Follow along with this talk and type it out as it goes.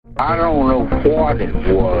I don't know what it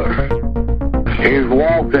was. He's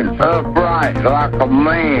walking upright like a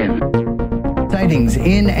man. Sightings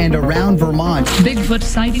in and around Vermont. Bigfoot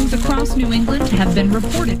sightings across New England have been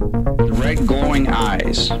reported. The red glowing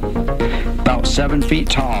eyes, about 7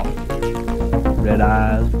 feet tall. Red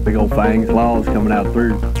eyes, big old fangs, claws coming out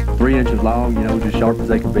through 3 inches long, you know, just sharp as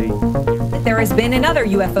they can be. There has been another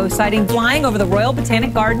UFO sighting flying over the Royal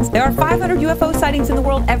Botanic Gardens. There are 500 UFO sightings in the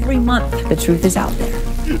world every month. The truth is out there.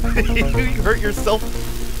 You hurt yourself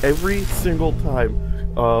every single time.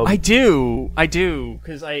 I do,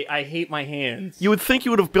 because I hate my hands. You would think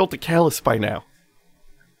you would have built a callus by now.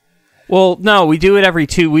 Well, no, we do it every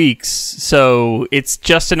 2 weeks, so it's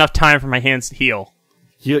just enough time for my hands to heal.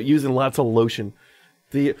 Yeah, using lots of lotion.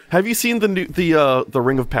 Have you seen the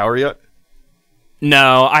Ring of Power yet?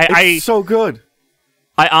 No, It's so good.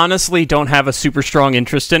 I honestly don't have a super strong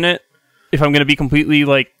interest in it. If I'm going to be completely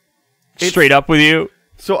straight up with you.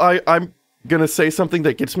 So I'm gonna say something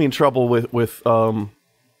that gets me in trouble with the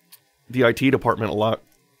IT department a lot,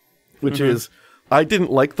 which is I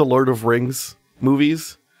didn't like the Lord of Rings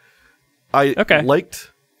movies. I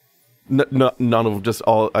liked none of them. Just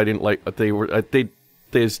all I didn't like. They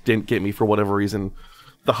just didn't get me for whatever reason.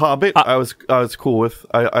 The Hobbit I was cool with.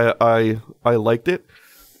 I liked it.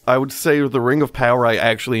 I would say the Ring of Power I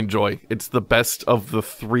actually enjoy. It's the best of the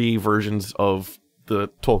 3 versions of the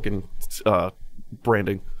Tolkien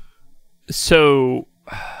branding. So,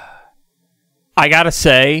 I gotta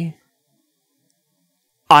say,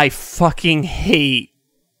 I fucking hate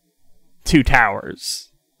Two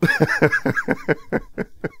Towers.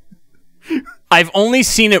 I've only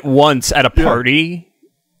seen it once at a party,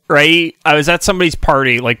 right? I was at somebody's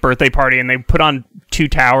party, birthday party, and they put on Two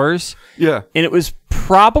Towers. Yeah. And it was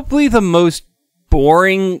probably the most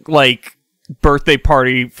boring, birthday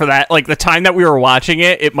party for that. The time that we were watching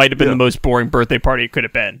it, it might have been the most boring birthday party it could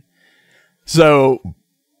have been. So,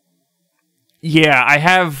 yeah, I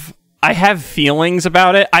have feelings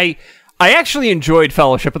about it. I actually enjoyed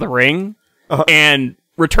Fellowship of the Ring, and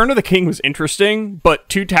Return of the King was interesting, but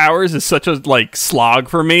Two Towers is such a slog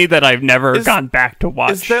for me that I've never gone back to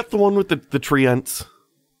watch. Is that the one with the tree ents?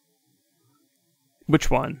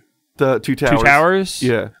 Which one? The Two Towers. Two Towers?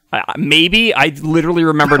 Yeah. Maybe. I literally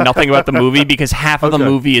remember nothing about the movie because half of the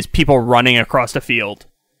movie is people running across the field.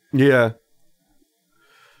 Yeah.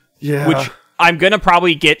 Yeah. Which I'm going to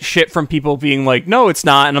probably get shit from people being like, no, it's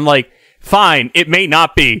not. And I'm like, fine, it may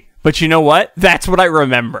not be. But you know what? That's what I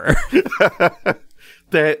remember.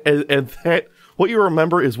 that what you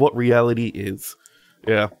remember is what reality is.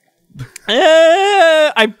 Yeah.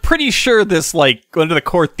 I'm pretty sure this, one of the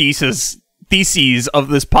core theses of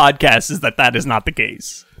this podcast is that is not the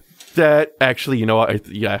case. That actually, you know what?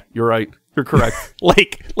 Yeah, you're right. You're correct.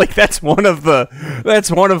 That's one of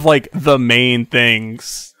the main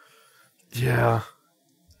things. Yeah.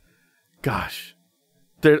 Gosh.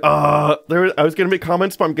 I was going to make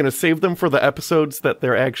comments, but I'm going to save them for the episodes that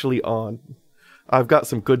they're actually on. I've got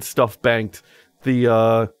some good stuff banked.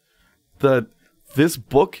 This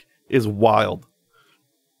book is wild.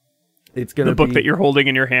 It's going to be the book that you're holding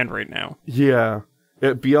in your hand right now. Yeah.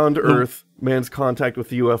 Beyond Earth, Man's Contact with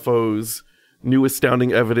UFOs, New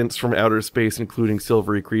Astounding Evidence from Outer Space, including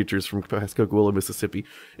Silvery Creatures from Pascagoula, Mississippi.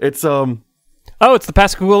 It's it's the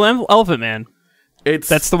Pascagoula Elephant Man.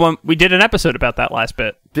 That's the one we did an episode about that last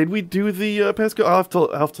bit. Did we do the Pascagoula? I'll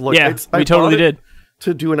have to look. Yeah, we totally did.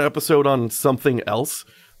 To do an episode on something else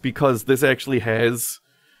because this actually has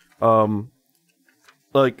a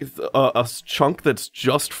chunk that's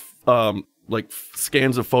just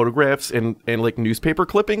scans of photographs and newspaper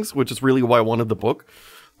clippings, which is really why I wanted the book.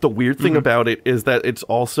 The weird thing about it is that it's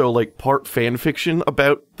also part fan fiction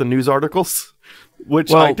about the news articles,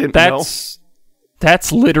 which I didn't know.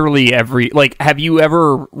 That's literally every... have you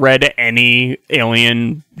ever read any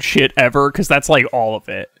alien shit ever? Because that's, all of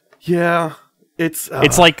it. Yeah. It's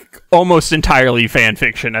almost entirely fan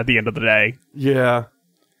fiction at the end of the day. Yeah.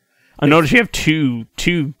 I noticed you have two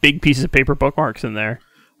big pieces of paper bookmarks in there.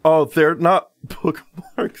 Oh, they're not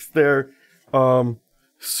bookmarks. They're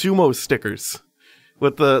sumo stickers.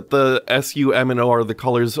 With the S-U, M, and O are the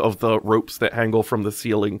colors of the ropes that hang from the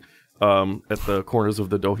ceiling at the corners of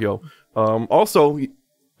the dojo. Also,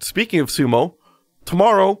 speaking of sumo,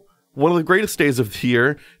 tomorrow, one of the greatest days of the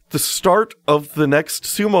year, the start of the next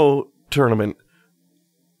sumo tournament.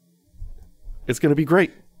 It's going to be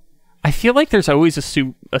great. I feel like there's always a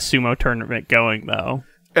sumo tournament going, though.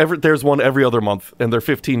 There's one every other month, and they're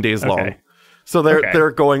 15 days long. So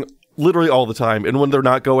they're going literally all the time. And when they're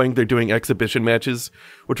not going, they're doing exhibition matches,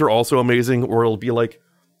 which are also amazing, where it'll be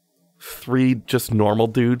 3 just normal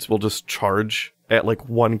dudes will just charge at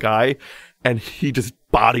one guy, and he just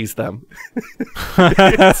bodies them.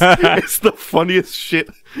 it's the funniest shit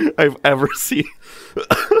I've ever seen.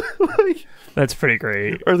 Like, That's pretty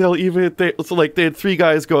great. or they'll even they had 3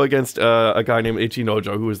 guys go against a guy named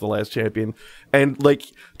Ichinojo, who was the last champion, and like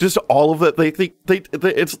just all of it.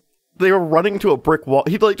 They were running to a brick wall.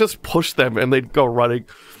 He'd like just push them, and they'd go running.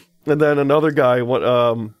 And then another guy,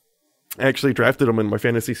 actually drafted him in my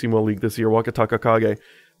fantasy sumo league this year, Wakataka Kage.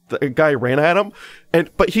 The guy ran at him,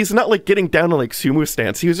 but he's not like getting down to like sumo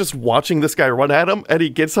stance. He was just watching this guy run at him, and he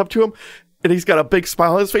gets up to him, and he's got a big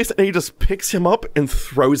smile on his face, and he just picks him up and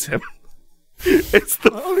throws him. It's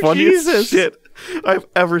the funniest shit I've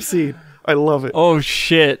ever seen. I love it. Oh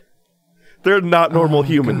shit! They're not normal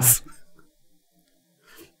humans. God.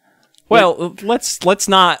 Well, let's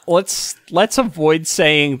avoid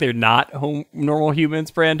saying they're not normal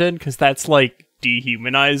humans, Brandon, because that's like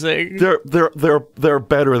dehumanizing. They're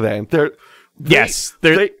better than they're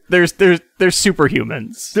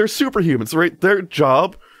superhumans. They're superhumans, right? Their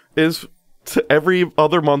job is to every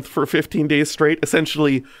other month for 15 days straight,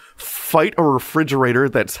 essentially fight a refrigerator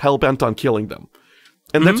that's hell-bent on killing them.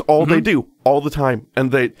 And that's all they do, all the time.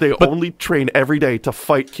 And they only train every day to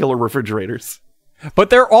fight killer refrigerators.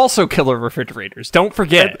 But they're also killer refrigerators, don't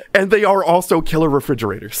forget. And they are also killer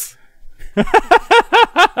refrigerators.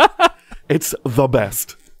 It's the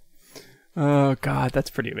best. Oh, God,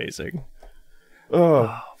 that's pretty amazing.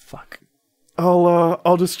 Oh, fuck.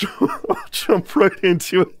 I'll just jump right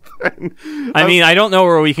into it then. I mean, I don't know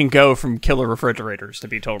where we can go from killer refrigerators, to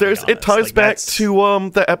be totally honest. It ties back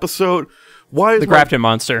to the episode. Why is the Grafton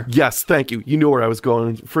Monster? Yes, thank you. You knew where I was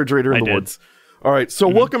going. Refrigerator in the woods. All right, so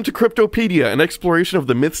welcome to Cryptopedia, an exploration of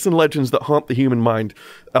the myths and legends that haunt the human mind.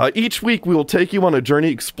 Each week, we will take you on a journey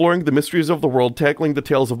exploring the mysteries of the world, tackling the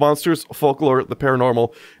tales of monsters, folklore, the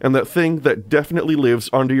paranormal, and that thing that definitely lives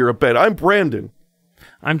under your bed. I'm Brandon.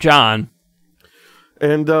 I'm John.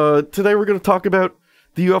 And today we're going to talk about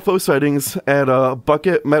the UFO sightings at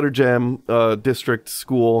Bukit Meterjam District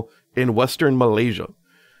School in Western Malaysia.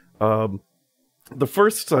 The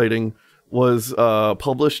first sighting was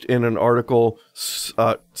published in an article,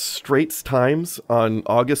 Straits Times, on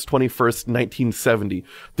August 21st, 1970.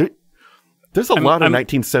 There's a lot of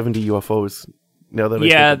 1970 UFOs now that I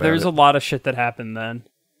think about there's it. a lot of shit that happened then.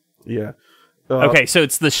 Yeah. Okay, so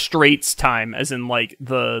it's the Straits time, as in like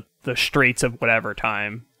the Straits of whatever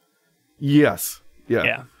time. Yes. Yeah.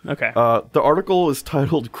 Yeah. Okay. The article is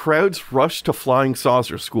titled "Crowds Rush to Flying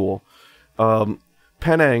Saucer School."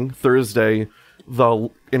 Penang, Thursday. The,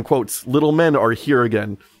 in quotes, little men are here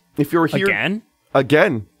again. If you're here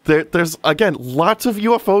again, there's again lots of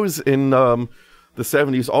UFOs in the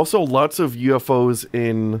 70s. Also, lots of UFOs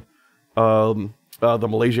in the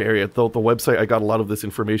Malaysia area. The website I got a lot of this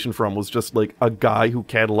information from was just like a guy who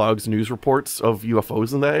catalogs news reports of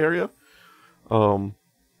UFOs in that area. It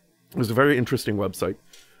was a very interesting website.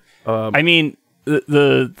 I mean,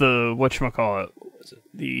 the whatchamacallit, what was it?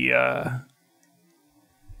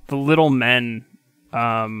 The little men.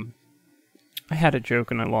 I had a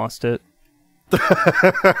joke and I lost it.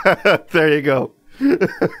 There you go.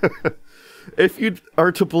 If you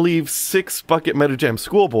are to believe 6 Bukit Meterjam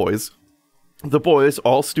schoolboys, the boys,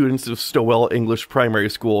 all students of Stowell English Primary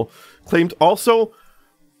School, claimed also,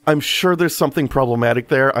 I'm sure there's something problematic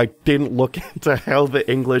there. I didn't look into how the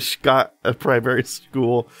English got a primary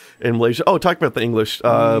school in Malaysia. Oh, talk about the English.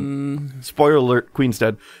 Spoiler alert, Queen's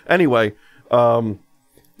dead. Anyway,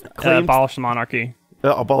 abolish the monarchy.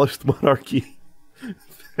 Abolish the monarchy.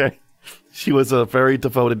 She was a very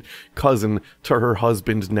devoted cousin to her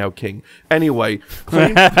husband, now king. Anyway,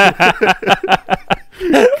 claimed I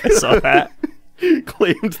saw that.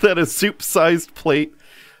 Claimed that a soup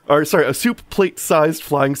plate-sized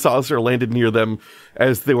flying saucer landed near them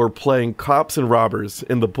as they were playing cops and robbers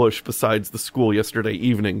in the bush beside the school yesterday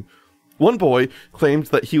evening. One boy claimed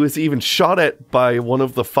that he was even shot at by one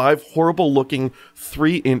of the 5 horrible-looking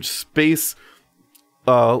 3-inch space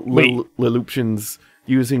Lilliputians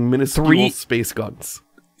using minuscule space guns.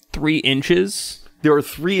 3 inches? They were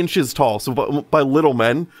 3 inches tall. So by little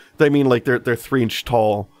men, they mean like they're 3-inch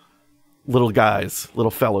tall little guys,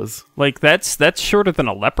 little fellas. Like that's shorter than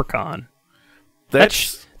a leprechaun.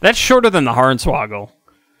 That's shorter than the Hornswoggle.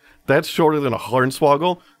 That's shorter than a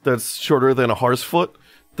Hornswoggle. That's shorter than a Horsefoot.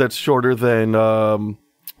 That's shorter than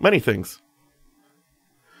many things.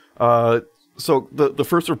 So the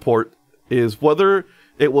first report is whether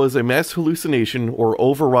it was a mass hallucination or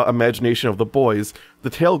overwrought imagination of the boys. The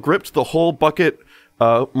tale gripped the whole Bukit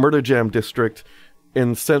Meterjam district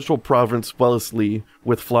in central province Wellesley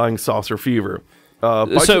with flying saucer fever.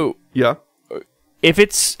 If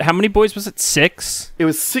it's, how many boys was it? 6? It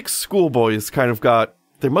was 6 schoolboys kind of got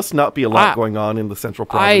There must not be a lot going on in the central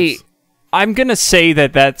province. I'm gonna say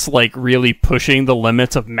that's like really pushing the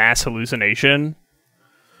limits of mass hallucination.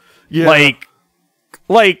 Yeah. Like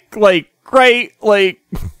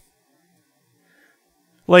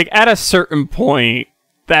at a certain point,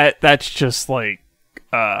 that's just like,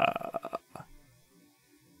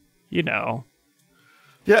 you know.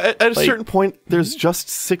 Yeah, at a certain point, there's just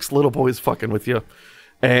 6 little boys fucking with you.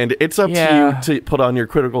 And it's up to you to put on your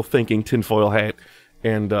critical thinking tinfoil hat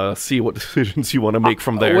and see what decisions you want to make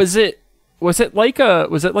from there. Was it like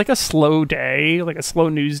a slow day, like a slow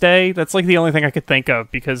news day? That's like the only thing I could think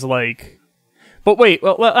of, because like, but wait,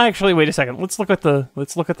 well, actually, wait a second. Let's look at the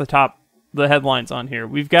headlines on here.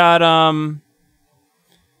 We got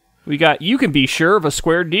you can be sure of a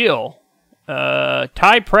square deal.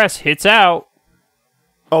 Thai press hits out.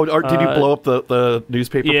 Oh, did you blow up the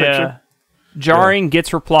newspaper picture? Jarring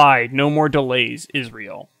gets replied. No more delays.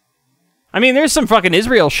 Israel. I mean, there's some fucking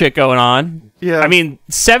Israel shit going on. Yeah. I mean,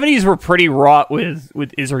 70s were pretty wrought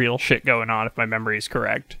with Israel shit going on, if my memory is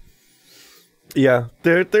correct. Yeah.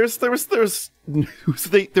 There's news.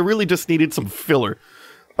 They really just needed some filler.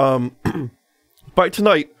 By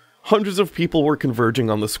tonight, hundreds of people were converging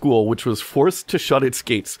on the school, which was forced to shut its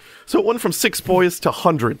gates. So it went from 6 boys to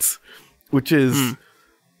hundreds, which is...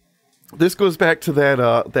 This goes back to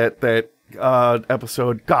that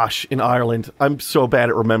episode. Gosh, in Ireland, I'm so bad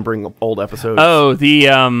at remembering old episodes. Oh, the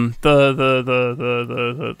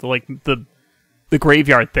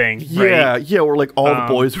graveyard thing. Yeah, right? yeah, where like all the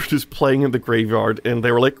boys were just playing in the graveyard, and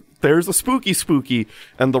they were like, "There's a spooky,"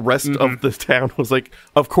 and the rest of the town was like,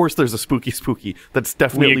 "Of course, there's a spooky. That's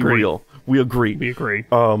definitely real. We agree.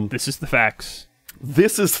 This is the facts.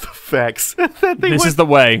 This is the facts. This is the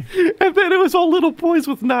way." And then it was all little boys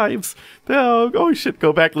with knives. Oh shit!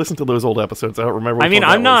 Go back, listen to those old episodes. I don't remember.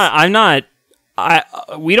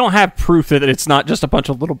 We don't have proof that it's not just a bunch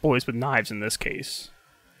of little boys with knives in this case.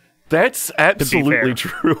 That's absolutely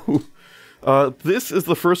true. This is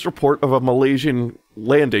the first report of a Malaysian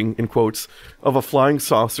landing, in quotes, of a flying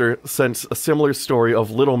saucer since a similar story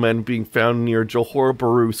of little men being found near Johor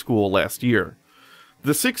Bahru School last year.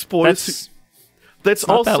 The 6 boys... That's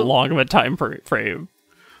not also that long of a time frame.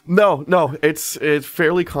 No, it's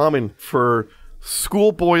fairly common for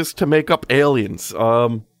schoolboys to make up aliens.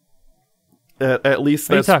 At least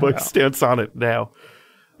that's my stance on it now.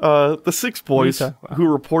 The 6 boys who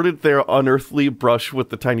reported their unearthly brush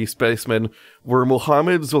with the tiny spaceman were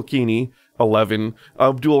Muhammad Zulkini, 11,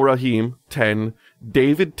 Abdul Rahim, 10,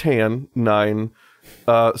 David Tan, 9,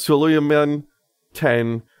 Sulaiman,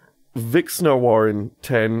 10, Vixnawaran,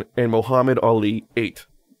 10, and Muhammad Ali, 8.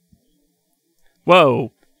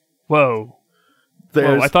 Whoa.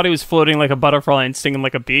 I thought he was floating like a butterfly and stinging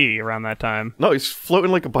like a bee around that time. No, he's floating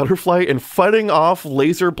like a butterfly and fighting off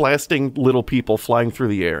laser blasting little people flying through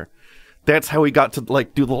the air. That's how he got to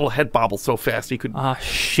like do the little head bobble so fast he could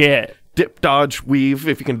shit. Dip, dodge, weave.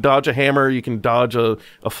 If you can dodge a hammer, you can dodge a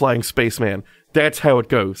flying spaceman. That's how it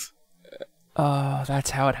goes.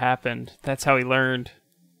 That's how it happened. That's how he learned.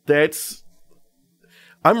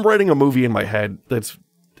 I'm writing a movie in my head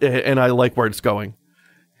and I like where it's going.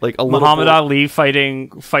 Like a Muhammad Ali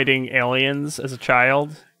fighting aliens as a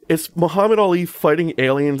child. It's Muhammad Ali fighting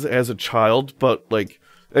aliens as a child, but like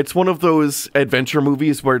it's one of those adventure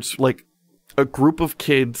movies where it's like a group of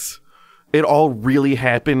kids. It all really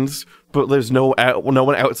happens, but there's no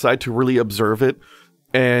one outside to really observe it,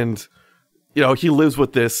 and you know he lives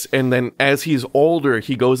with this. And then as he's older,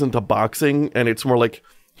 he goes into boxing, and it's more like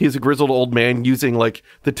he's a grizzled old man using like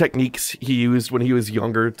the techniques he used when he was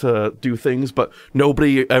younger to do things, but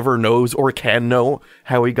nobody ever knows or can know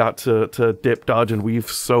how he got to dip, dodge, and weave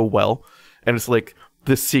so well. And it's like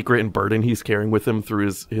this secret and burden he's carrying with him through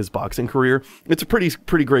his boxing career. It's a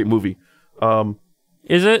pretty great movie.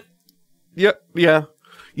 Is it? Yeah.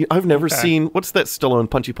 I've never seen, what's that Stallone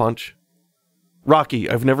Punchy Punch? Rocky.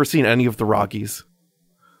 I've never seen any of the Rockies.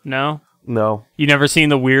 No. You never seen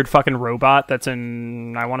the weird fucking robot that's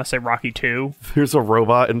in, I want to say, Rocky 2? There's a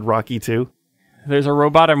robot in Rocky 2? There's a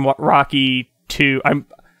robot in Rocky 2.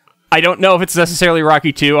 I don't know if it's necessarily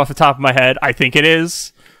Rocky 2 off the top of my head. I think it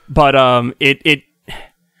is. But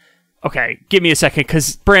okay, give me a second,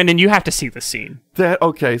 because Brandon, you have to see this scene.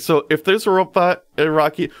 Okay, so if there's a robot in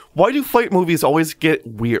Rocky, why do fight movies always get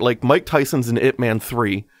weird? Like Mike Tyson's in Ip Man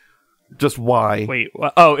 3. Just why? Wait,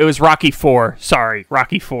 it was Rocky 4. Sorry,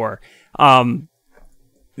 Rocky 4.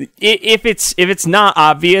 If it's not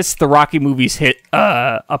obvious, the Rocky movies hit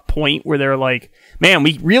a point where they're like, man,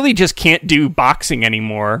 we really just can't do boxing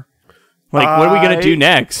anymore. Like, what are we gonna do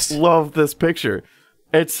next? Love this picture.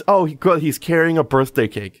 It's he's carrying a birthday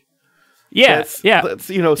cake. Yeah, That's,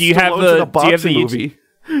 do you have the movie.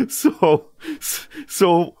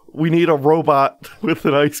 So we need a robot with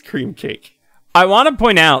an ice cream cake. I want to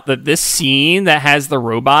point out that this scene that has the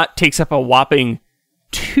robot takes up a whopping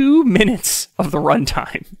 2 minutes of the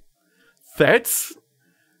runtime. That's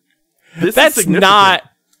not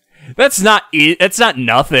it. That's not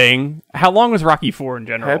nothing. How long was Rocky 4 in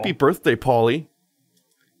general? Happy birthday, Paulie.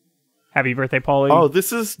 Happy birthday, Paulie. Oh,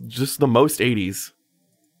 this is just the most 80s.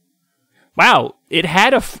 Wow, it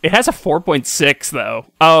has a 4.6 though.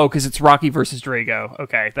 Oh, because it's Rocky versus Drago.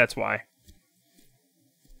 Okay, that's why.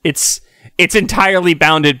 It's entirely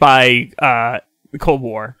bounded by the Cold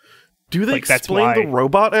War. Do they explain the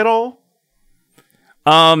robot at all?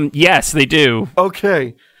 Yes, they do.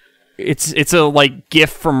 Okay. It's a like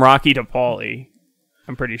gift from Rocky to Paulie.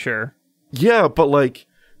 I'm pretty sure. Yeah, but like,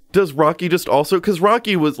 does Rocky just also, because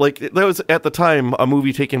Rocky was like, that was at the time a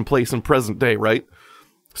movie taking place in present day, right?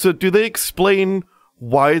 So do they explain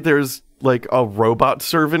why there's like a robot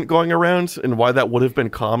servant going around and why that would have been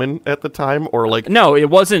common at the time? Or like, no, it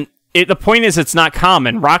wasn't. The point is it's not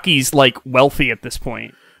common. Rocky's like wealthy at this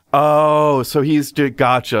point. Oh, so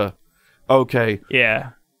gotcha. Okay.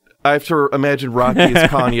 Yeah. I have to imagine Rocky as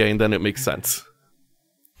Kanye, and then it makes sense.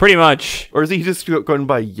 Pretty much. Or is he just going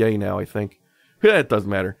by Ye now, I think? Yeah, it doesn't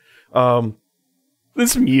matter.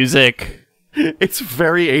 This music. It's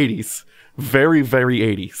very 80s. Very, very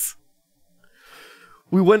 80s.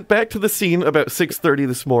 We went back to the scene about 6:30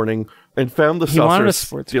 this morning and found the saucer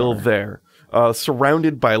still there.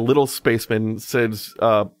 Surrounded by little spacemen, said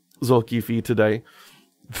Zulkifli today.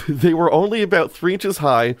 They were only about 3 inches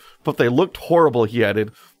high, but they looked horrible, he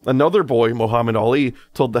added. Another boy, Muhammad Ali,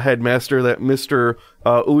 told the headmaster that Mr.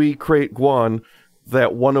 Uy Crate Guan,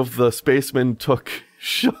 that one of the spacemen took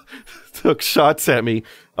shots at me,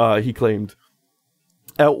 he claimed.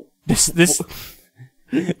 This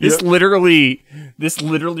literally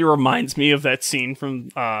reminds me of that scene from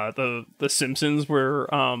the Simpsons where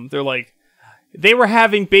they're like, they were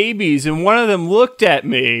having babies and one of them looked at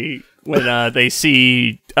me when they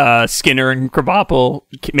see Skinner and Krabappel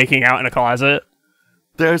making out in a closet.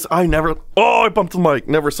 I bumped the mic.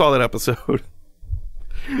 Never saw that episode.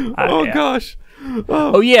 Yeah. Gosh.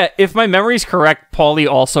 Oh yeah, if my memory's correct, Paulie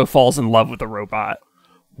also falls in love with the robot.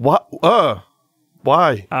 What?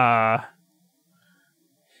 Why?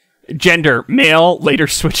 Gender, male, later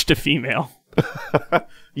switched to female.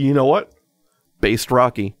 You know what? Based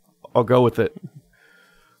Rocky. I'll go with it.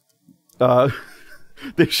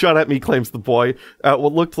 They shot at me, claims the boy, at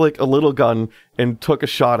what looked like a little gun and took a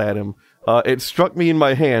shot at him. It struck me in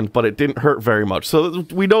my hand, but it didn't hurt very much. So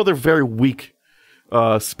we know they're very weak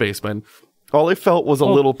spacemen. All I felt was a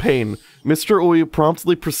little pain. Mr. Uy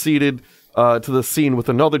promptly proceeded to the scene with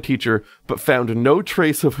another teacher, but found no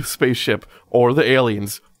trace of a spaceship or the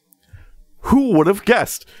aliens. Who would have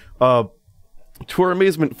guessed? To our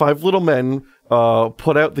amazement, 5 little men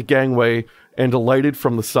put out the gangway and alighted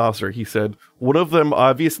from the saucer, he said. One of them,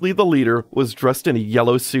 obviously the leader, was dressed in a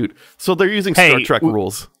yellow suit. So they're using Star Trek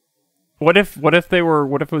rules. What if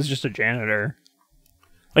it was just a janitor?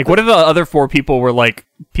 Like, what if the other 4 people were like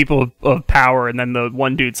people of power, and then the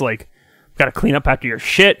one dude's like, gotta clean up after your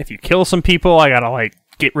shit. If you kill some people, I gotta like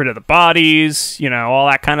get rid of the bodies, all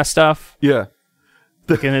that kind of stuff. Yeah.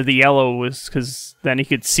 And the yellow was because then he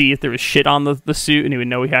could see if there was shit on the suit, and he would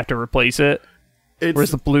know he had to replace it.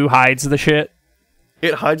 Whereas the blue hides the shit.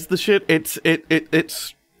 It hides the shit.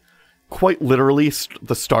 It's quite literally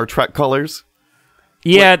the Star Trek colors.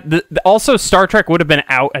 Yeah, also Star Trek would have been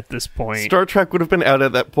out at this point. Star Trek would have been out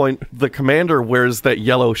at that point. The commander wears that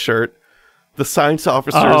yellow shirt. The science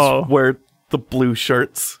officers wear the blue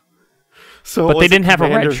shirts. But they didn't have a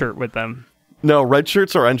red shirt with them. No, red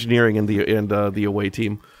shirts are engineering in the away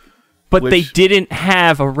team. But they didn't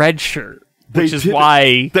have a red shirt, which is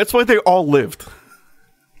why... That's why they all lived.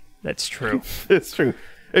 That's true. It's true.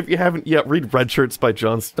 If you haven't yet, read Red Shirts by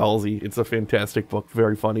John Stowell. It's a fantastic book.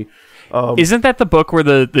 Very funny. Isn't that the book where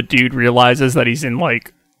the dude realizes that he's in,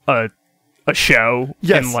 like, a show?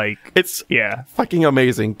 Yes. And, like, it's fucking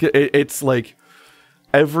amazing. It's, like,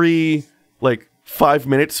 every, 5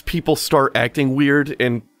 minutes, people start acting weird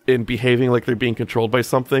and behaving like they're being controlled by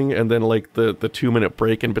something, and then, like, the 2-minute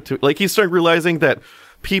break in between. Like, he started realizing that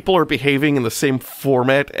people are behaving in the same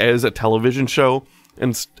format as a television show,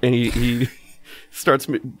 and he starts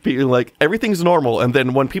being like, everything's normal, and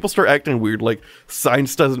then when people start acting weird, like,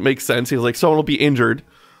 science doesn't make sense, he's like, someone will be injured,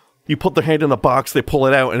 you put their hand in the box, they pull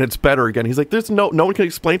it out, and it's better again. He's like, there's no one can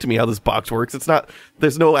explain to me how this box works.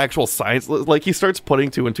 There's no actual science. Like, he starts putting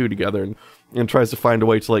 2 and 2 together and tries to find a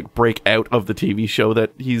way to, like, break out of the TV show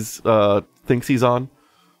that he's thinks he's on.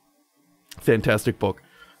 Fantastic book.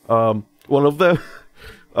 One of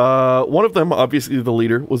One of them, obviously the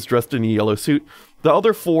leader, was dressed in a yellow suit. The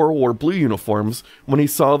other 4 wore blue uniforms. When he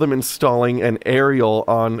saw them installing an aerial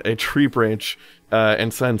on a tree branch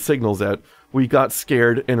and send signals out, we got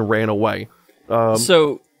scared and ran away.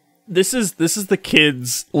 So this is the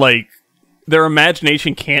kids, like, their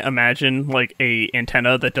imagination can't imagine like a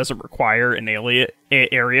antenna that doesn't require an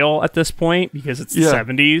aerial at this point because it's the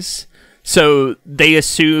 70s. So they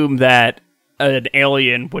assume that an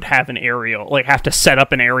alien would have an aerial, like have to set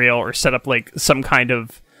up an aerial or set up like some kind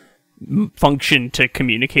of function to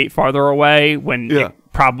communicate farther away when it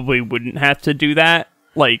probably wouldn't have to do that.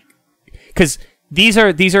 Like, because these are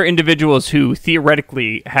individuals who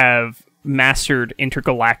theoretically have mastered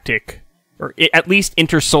intergalactic or at least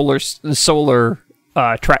intersolar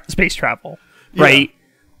space travel, right?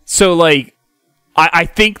 So, like, I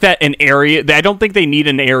think that an area... I don't think they need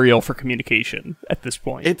an aerial for communication at this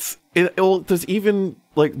point. There's even,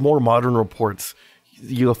 like, more modern reports.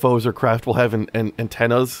 UFOs or craft will have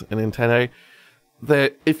antennas and antennae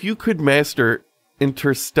that if you could master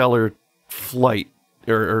interstellar flight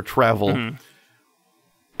or travel...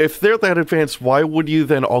 If they're that advanced, why would you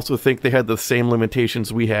then also think they had the same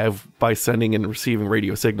limitations we have by sending and receiving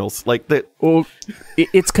radio signals like that? Well,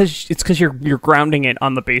 it's because you're grounding it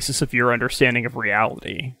on the basis of your understanding of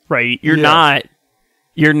reality, right? You're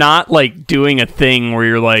not like doing a thing where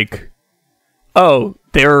you're like, oh,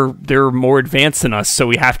 they're more advanced than us, so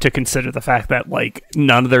we have to consider the fact that like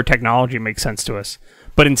none of their technology makes sense to us.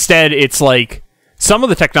 But instead, it's like some of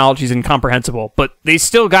the technology is incomprehensible, but they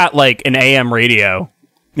still got like an AM radio.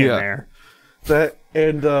 There. That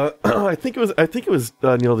and I think it was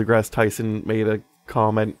Neil deGrasse Tyson made a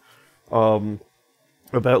comment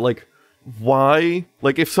about like why,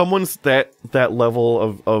 like, if someone's that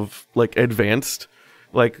level of like advanced,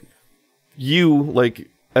 like you, like,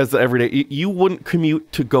 as the everyday, you wouldn't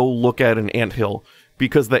commute to go look at an anthill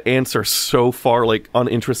because the ants are so far like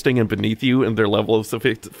uninteresting and beneath you in their level of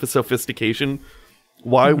sophistication.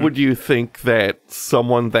 Why would you think that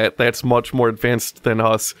someone that's much more advanced than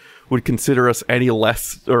us would consider us any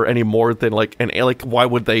less or any more than like why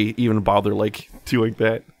would they even bother like doing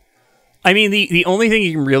that? I mean, the only thing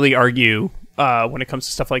you can really argue when it comes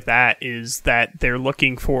to stuff like that is that they're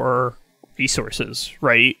looking for resources,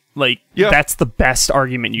 right? Like, that's the best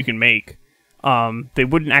argument you can make. They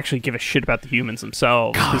wouldn't actually give a shit about the humans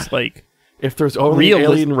themselves. Because, like, if there's only an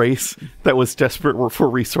alien race that was desperate for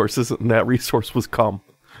resources, and that resource was cum.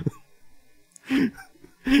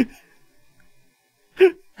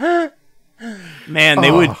 Man,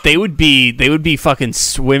 they would be fucking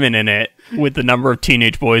swimming in it with the number of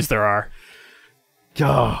teenage boys there are.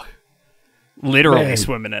 Oh, literally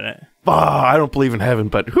swimming in it. I don't believe in heaven,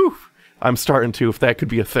 but whew, I'm starting to, if that could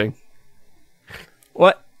be a thing.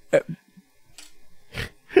 What?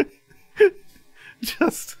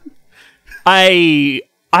 Just... I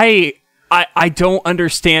don't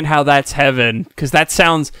understand how that's heaven, because at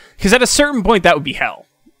a certain point that would be hell.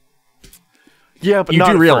 Yeah, but you not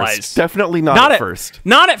do at realize first. Definitely not at first.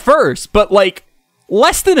 Not at first, but like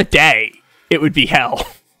less than a day, it would be hell.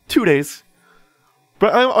 2 days.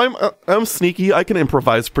 But I'm sneaky. I can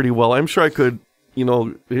improvise pretty well. I'm sure I could,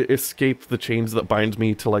 escape the chains that bind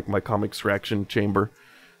me to like my comic extraction chamber.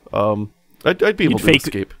 I'd be able to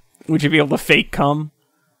escape. Would you be able to fake cum?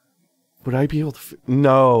 Would I be able to?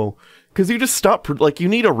 No, because you just stop. Like, you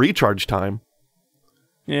need a recharge time.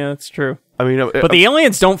 Yeah, that's true. I mean, but the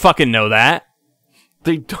aliens don't fucking know that.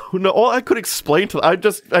 They don't know. All I could explain to them, I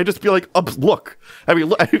just be like, look. I mean,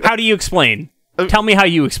 look. How do you explain? Tell me how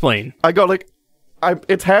you explain. I go like,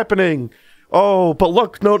 it's happening. Oh, but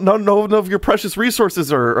look, none of your precious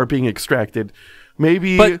resources are being extracted.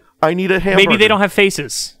 Maybe I need a hamburger. Maybe they don't have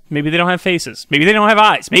faces. Maybe they don't have faces. Maybe they don't have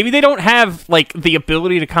eyes. Maybe they don't have like the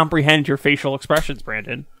ability to comprehend your facial expressions,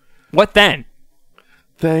 Brandon. What then?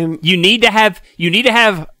 Then you need to have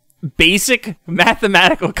basic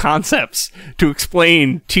mathematical concepts to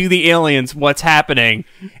explain to the aliens what's happening.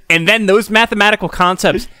 And then those mathematical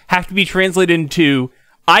concepts have to be translated into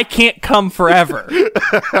I can't come forever.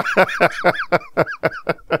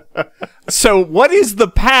 So what is the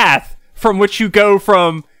path from which you go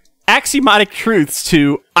from axiomatic truths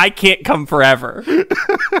to I can't come forever?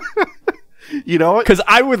 You know what? Because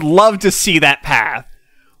I would love to see that path.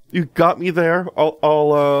 You got me there.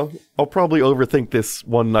 I'll probably overthink this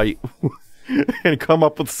one night and come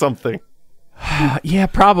up with something. Yeah,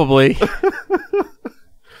 probably.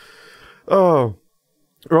 Oh,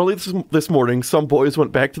 early this morning, some boys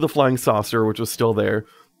went back to the flying saucer, which was still there.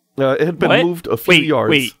 It had been moved a few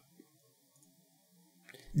yards. Wait.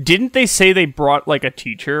 Didn't they say they brought like a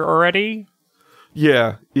teacher already?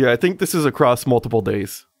 Yeah. I think this is across multiple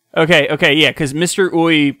days. Okay, yeah, because Mr.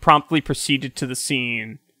 Uy promptly proceeded to the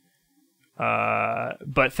scene,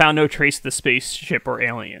 but found no trace of the spaceship or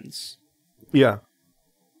aliens. Yeah.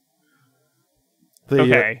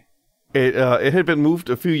 Okay. It had been moved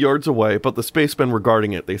a few yards away, but the spacemen were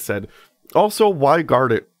guarding it, they said. Also, why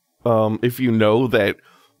guard it if you know that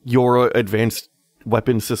your advanced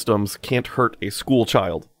weapon systems can't hurt a school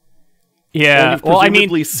child? Yeah, and you've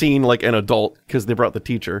presumably seen, like, an adult, because they brought the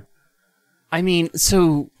teacher. I mean,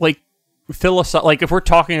 so, like, like, if we're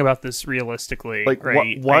talking about this realistically, like,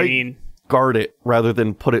 right? why guard it rather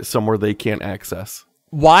than put it somewhere they can't access?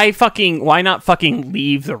 Why not fucking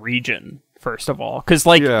leave the region, first of all? Because,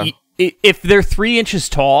 like, if they're 3 inches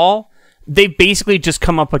tall, they basically just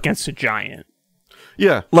come up against a giant.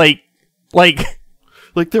 Yeah. Like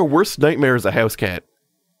their worst nightmare is a house cat.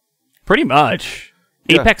 Pretty much.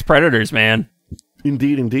 Yeah. Apex predators, man.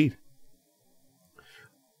 Indeed.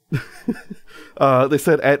 They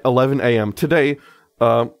said at 11 a.m. today,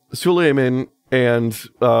 Suleiman and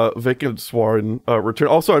Vikenswarn returned.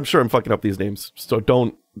 Also, I'm sure I'm fucking up these names, so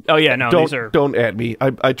don't. Oh yeah, no, don't add me.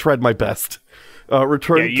 I tried my best.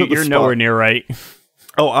 Returned to the you're spot. Nowhere near right.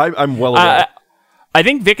 Oh, I'm well aware. I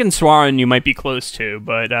think Vikenswarn you might be close to,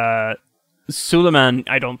 but Suleiman,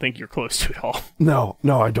 I don't think you're close to at all. No,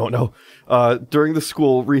 I don't know. During the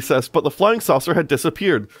school recess, but the flying saucer had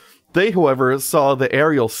disappeared. They, however, saw the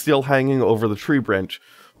aerial still hanging over the tree branch.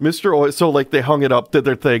 Mr. Oy, so like they hung it up, did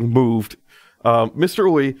their thing, moved. Mr.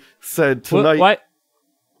 Oy said tonight. What?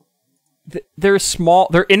 They're small.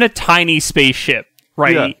 They're in a tiny spaceship,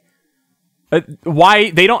 right? Yeah.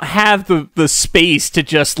 Why they don't have the space to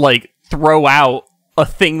just like throw out a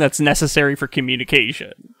thing that's necessary for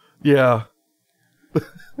communication? Yeah.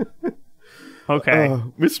 Okay.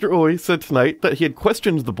 Mr. Oy said tonight that he had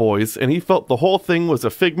questioned the boys, and he felt the whole thing was a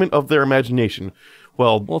figment of their imagination.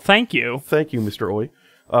 Well, thank you. Thank you, Mr. Oy.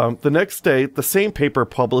 The next day, the same paper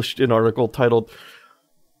published an article titled,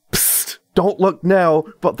 "Psst, don't look now,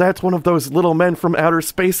 but that's one of those little men from outer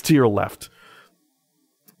space to your left."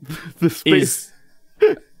 The space...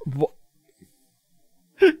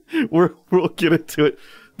 We'll get into it.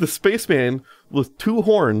 The spaceman with 2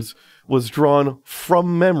 horns was drawn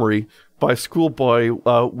from memory by schoolboy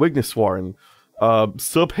Wigneswarren,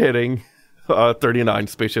 subheading 39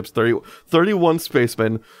 spaceships, 31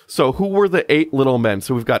 spacemen. So who were the 8 little men?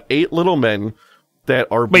 So we've got 8 little men that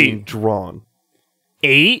are being drawn.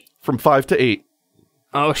 8? From 5 to 8.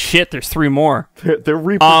 Oh shit, there's 3 more. They're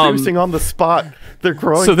reproducing on the spot. They're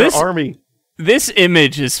growing their army. This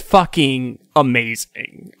image is fucking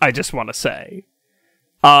amazing, I just want to say.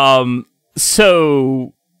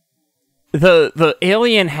 So the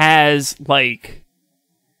alien has like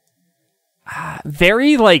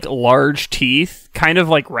very like large teeth, kind of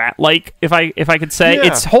like rat-like, if I could say.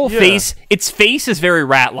 Its whole face is very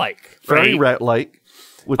rat-like, right? Very rat-like.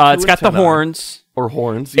 It's got the horns. Or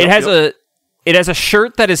horns. It has a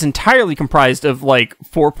shirt that is entirely comprised of like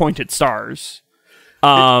 4 pointed stars.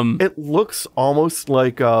 It looks almost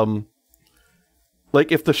like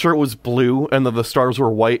if the shirt was blue and then the stars were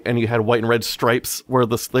white and you had white and red stripes where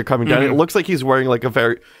they're coming down. It looks like he's wearing like a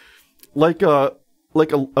very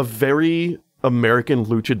very American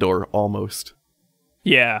luchador almost.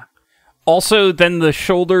 Yeah. Also, then the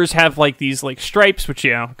shoulders have like these like stripes, which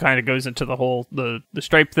kind of goes into the whole the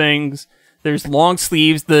stripe things. There's long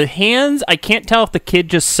sleeves. The hands, I can't tell if the kid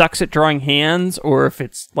just sucks at drawing hands or if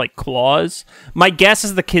it's like claws. My guess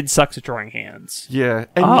is the kid sucks at drawing hands. Yeah.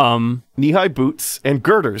 And knee-high boots and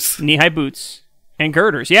girders. Knee-high boots and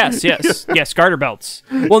girders. Yes. Yes, garter belts.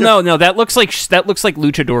 Well, no, that looks like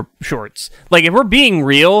luchador shorts. Like if we're being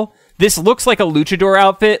real, this looks like a luchador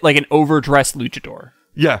outfit, like an overdressed luchador.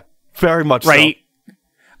 Yeah, very much right?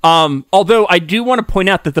 So. Although I do want to point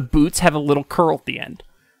out that the boots have a little curl at the end.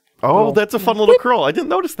 Oh, that's a fun little curl. I didn't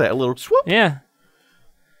notice that. A little swoop. Yeah.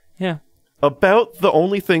 About the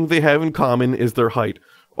only thing they have in common is their height.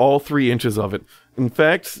 All 3 inches of it. In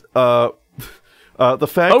fact, the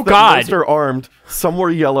fact that most are armed, some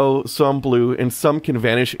were yellow, some blue, and some can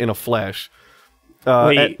vanish in a flash.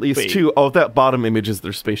 At least 2. Oh, that bottom image is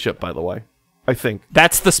their spaceship, by the way. I think.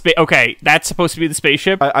 That's the Okay, that's supposed to be the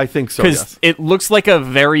spaceship? I think so, yes. It looks like a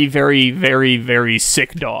very, very, very, very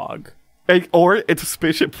sick dog. Or it's a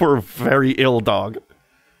spaceship for a very ill dog.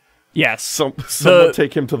 Yes. Someone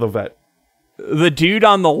take him to the vet. The dude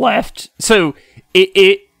on the left. So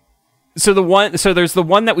there's the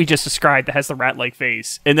one that we just described that has the rat-like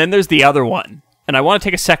face, and then there's the other one. And I want to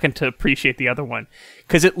take a second to appreciate the other one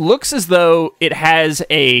because it looks as though it has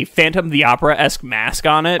a Phantom of the Opera-esque mask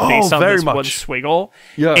on it based on this one swiggle.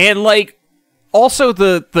 Yeah. And like also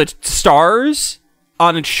the stars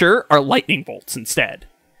on its shirt are lightning bolts instead.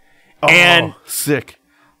 And sick.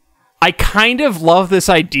 I kind of love this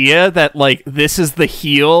idea that, like, this is the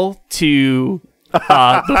heel to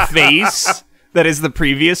the face that is the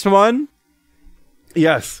previous one.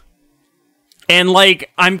 Yes. And, like,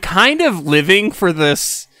 I'm kind of living for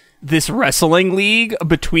this wrestling league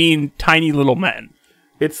between tiny little men.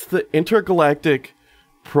 It's the Intergalactic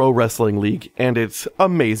Pro Wrestling League, and it's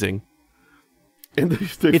amazing. And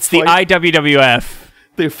it's the IWWF.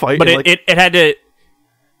 They fight, but it had to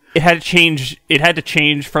change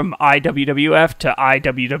from IWWF to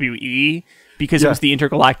IWWE because it was the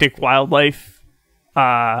Intergalactic Wildlife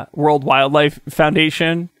World Wildlife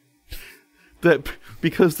Foundation. That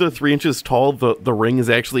because they're 3 inches tall, the ring is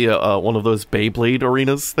actually one of those Beyblade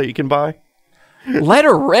arenas that you can buy. Let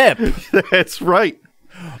her rip. That's right.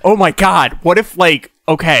 Oh my god! What if, like,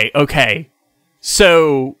 okay,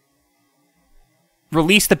 so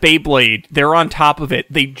release the Beyblade. They're on top of it.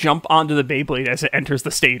 They jump onto the Beyblade as it enters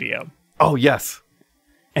the stadium. Oh yes,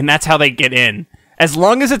 and that's how they get in. As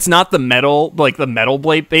long as it's not the metal, like the metal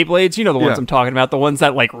Beyblades, you know the ones I'm talking about, the ones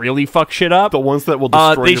that like really fuck shit up, the ones that will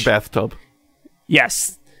destroy your bathtub.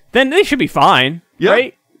 Yes, then they should be fine,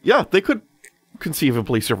 right? Yeah, they could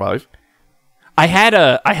conceivably survive. I had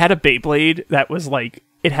a Beyblade that was like,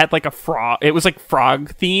 it had like a frog. It was like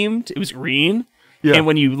frog themed. It was green, and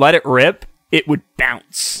when you let it rip, it would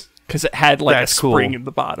bounce because it had like a spring in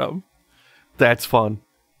the bottom. That's fun.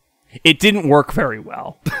 It didn't work very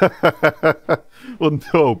well. Well,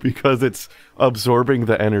 no, because it's absorbing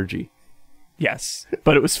the energy. Yes,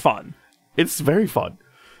 but it was fun. It's very fun.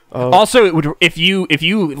 Also, it would if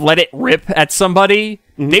you let it rip at somebody,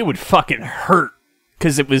 they would fucking hurt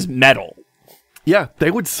because it was metal. Yeah, they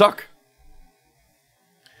would suck.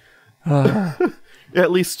 At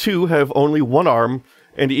least 2 have only 1 arm,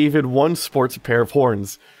 and even 1 sports a pair of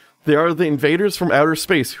horns. They are the invaders from outer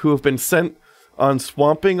space who have been sent on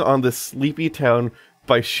swamping on this sleepy town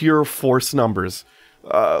by sheer force numbers.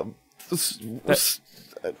 I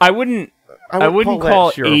wouldn't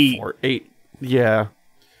call 8. Yeah.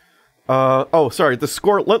 Sorry. The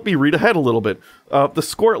score. Let me read ahead a little bit. The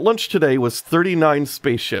score at lunch today was 39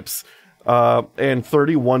 spaceships and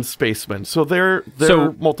 31 spacemen. So they're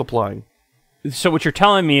multiplying. So what you're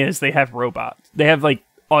telling me is they have robots. They have like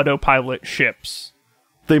autopilot ships.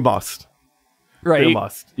 They must. Right. They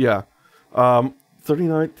must. Yeah.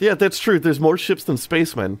 39. Yeah, that's true. There's more ships than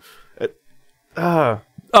spacemen.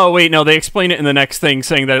 Oh wait, no. They explain it in the next thing,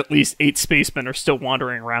 saying that at least 8 spacemen are still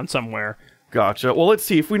wandering around somewhere. Gotcha. Well, let's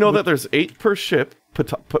see. If we know that there's 8 per ship,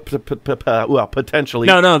 potentially.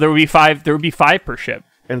 No, there would be 5. There would be 5 per ship.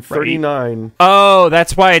 And 39. Right? Oh,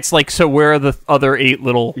 that's why it's like. So where are the other 8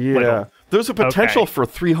 little? Yeah. Little... There's a potential for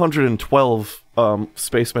 312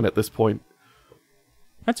 spacemen at this point.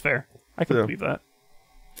 That's fair. I can believe that.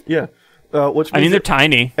 Yeah. Which means they're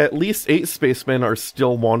tiny. At least 8 spacemen are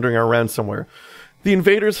still wandering around somewhere. The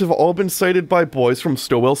invaders have all been sighted by boys from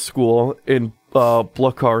Stowell School in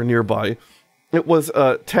Bluchar nearby. It was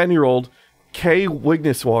 10-year-old Kay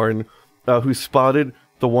Wigniswarren who spotted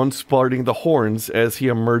the one sporting the horns as he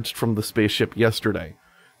emerged from the spaceship yesterday.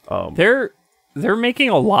 They're making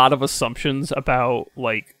a lot of assumptions about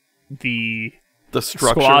like the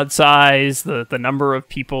structure, squad size, the number of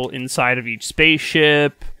people inside of each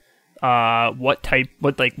spaceship, what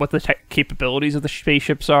the capabilities of the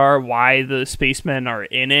spaceships are, why the spacemen are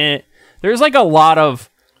in it. There's a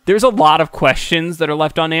lot of questions that are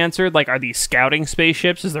left unanswered. Like, are these scouting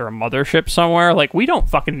spaceships? Is there a mothership somewhere? Like, we don't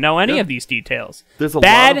fucking know any of these details. There's a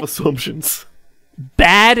lot of assumptions.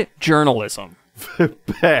 Bad journalism.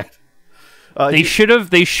 Bad. They should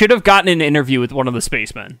have gotten an interview with one of the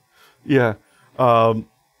spacemen. Yeah.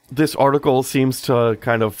 This article seems to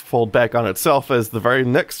kind of fold back on itself as the very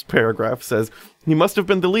next paragraph says, he must have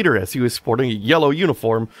been the leader as he was sporting a yellow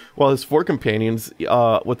uniform, while his 4 companions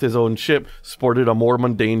with his own ship sported a more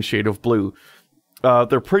mundane shade of blue.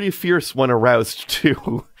 They're pretty fierce when aroused,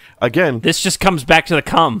 too. Again... This just comes back to the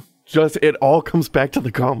cum. It all comes back to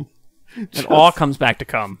the cum. It all comes back to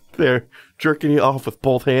cum. They're jerking you off with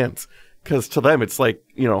both hands. Because to them, it's like,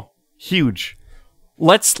 huge.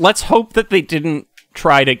 Let's hope that they didn't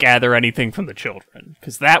try to gather anything from the children,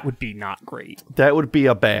 because that would be not great. That would be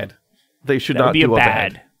a bad. They should not do a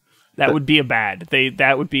bad. That would be a bad.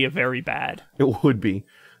 That would be a very bad. It would be.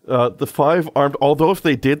 The 5 armed, although if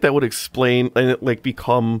they did, that would explain, and it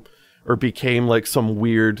became like some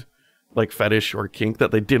weird fetish or kink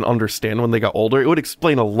that they didn't understand when they got older. It would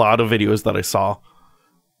explain a lot of videos that I saw.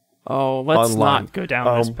 Oh, let's online. not go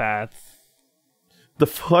down this path. The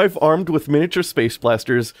 5 armed with miniature space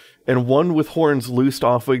blasters, and 1 with horns loosed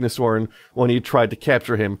off Wignasorn when he tried to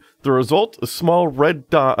capture him. The result, a small red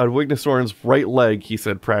dot on Wignasorn's right leg, he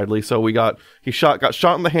said proudly. So got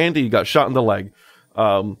shot in the hand, and he got shot in the leg.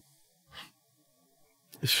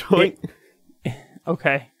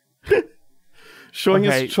 Showing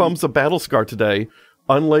his chums a battle scar today.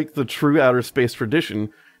 Unlike the true outer space tradition,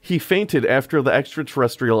 he fainted after the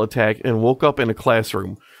extraterrestrial attack and woke up in a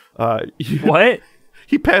classroom. What?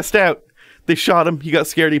 He passed out. They shot him. He got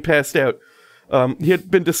scared. He passed out. He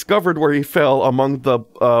had been discovered where he fell among the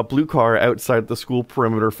blue car outside the school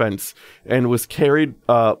perimeter fence and was carried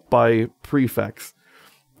by prefects.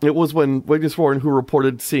 It was when Wignasorn, who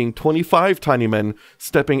reported seeing 25 tiny men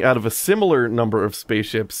stepping out of a similar number of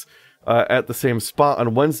spaceships at the same spot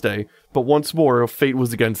on Wednesday, but once more, fate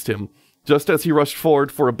was against him. Just as he rushed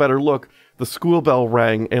forward for a better look, the school bell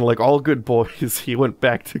rang, and like all good boys, he went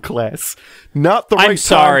back to class. Not the right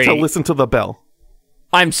time to listen to the bell.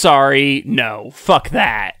 I'm sorry. No, fuck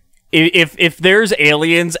that. If there's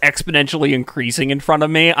aliens exponentially increasing in front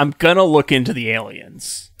of me, I'm gonna look into the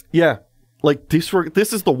aliens. Yeah, like this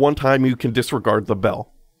is the one time you can disregard the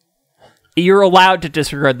bell. You're allowed to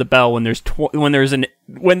disregard the bell when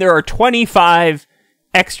there are 25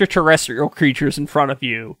 extraterrestrial creatures in front of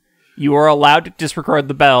you. You are allowed to disregard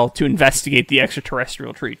the bell to investigate the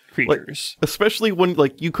extraterrestrial creatures. Like, especially when,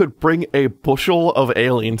 like, you could bring a bushel of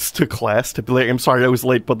aliens to class to be like, I'm sorry I was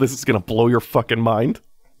late, but this is gonna blow your fucking mind.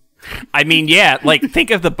 I mean, yeah, like,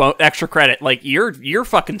 think of the extra credit. Like, you're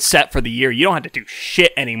fucking set for the year. You don't have to do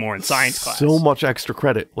shit anymore in science class. So much extra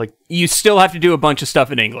credit. Like, you still have to do a bunch of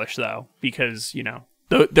stuff in English, though, because, you know,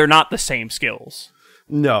 they're not the same skills.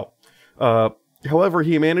 No. However,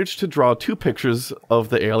 he managed to draw 2 pictures of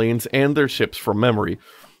the aliens and their ships from memory,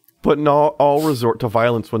 but not all resort to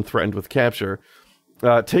violence when threatened with capture.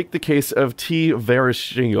 Take the case of T.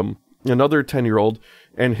 Vereshigam, another 10-year-old,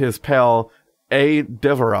 and his pal A.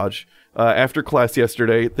 Devaraj. After class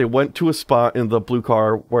yesterday, they went to a spot in the blue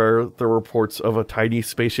car where there were reports of a tiny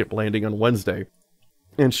spaceship landing on Wednesday.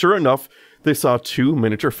 And sure enough, they saw 2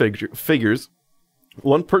 miniature figures,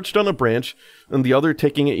 one perched on a branch, and the other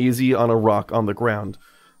taking it easy on a rock on the ground.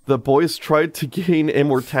 The boys tried to gain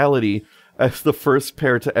immortality as the first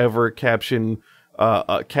pair to ever capture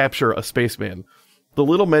a spaceman. The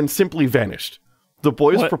little men simply vanished. The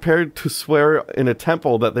boys prepared to swear in a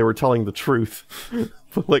temple that they were telling the truth.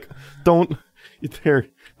 But, like, don't. They're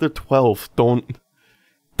 12. Don't.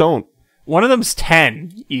 One of them's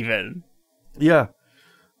 10, even. Yeah.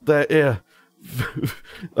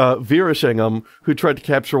 Virashangam, who tried to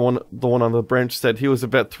capture the one on the branch, said he was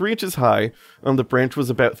about 3 inches high, and the branch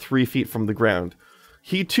was about 3 feet from the ground.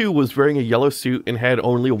 He, too, was wearing a yellow suit and had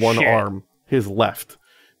only one arm, his left.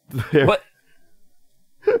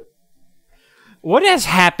 What has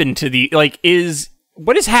happened to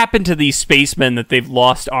what has happened to these spacemen that they've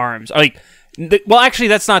lost arms? Well, actually,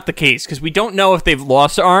 that's not the case, because we don't know if they've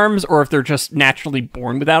lost arms or if they're just naturally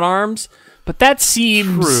born without arms. But that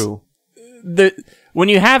seems true. When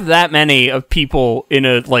you have that many of people in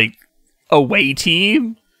a away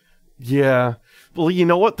team. Yeah. Well, you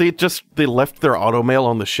know what? They left their automail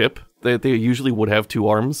on the ship. They usually would have 2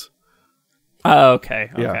 arms. Oh, okay.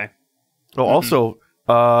 Yeah. Okay. Oh, also,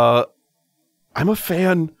 I'm a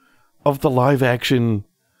fan of the live action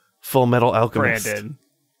Full Metal Alchemist. Brandon,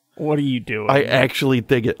 what are you doing? I actually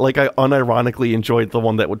dig it. Like, I unironically enjoyed the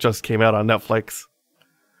one that just came out on Netflix.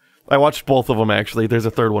 I watched both of them, actually. There's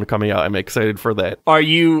a 3rd one coming out. I'm excited for that. Are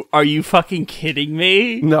you fucking kidding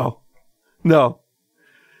me? No.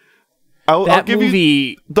 I'll give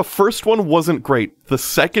you... The first one wasn't great. The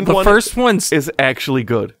second one is actually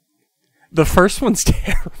good. The first one's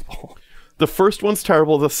terrible. The first one's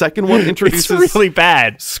terrible. The second one introduces... It's really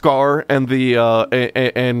bad. Scar and the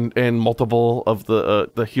and multiple of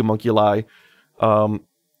the homunculi.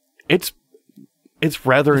 It's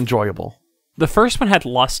rather enjoyable. The first one had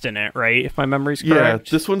lust in it, right? If my memory's correct.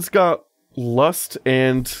 Yeah, this one's got lust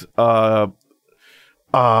and is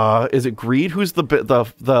it greed? Who's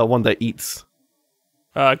the one that eats?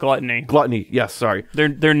 Gluttony. Gluttony. Yes, sorry. They're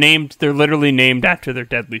literally named after their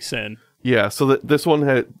deadly sin. Yeah, so this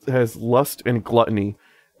one has lust and gluttony,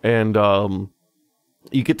 and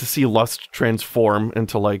you get to see lust transform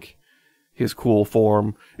into like his cool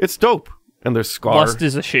form. It's dope. And there's Scar. Lust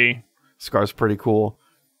is a she. Scar's pretty cool.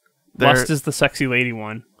 Lust is the sexy lady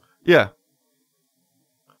one. Yeah.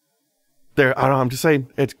 I don't know, I'm just saying,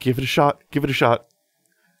 give it a shot. Give it a shot.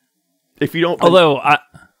 If you don't... Although,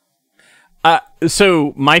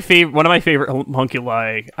 so one of my favorite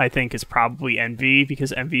homunculi, I think, is probably Envy,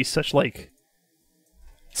 because Envy's such a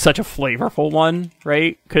flavorful one,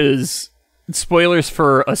 right? Because spoilers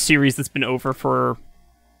for a series that's been over for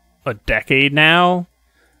a decade now.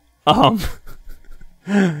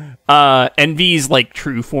 Envy's like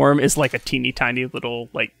true form is like a teeny tiny little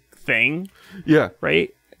like thing. Yeah.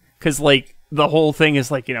 Right? Because like the whole thing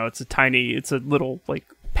is like, it's a little like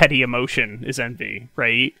petty emotion is envy,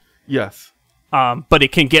 right? Yes. But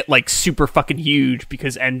it can get like super fucking huge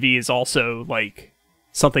because envy is also like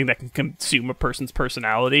something that can consume a person's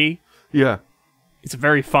personality. Yeah. It's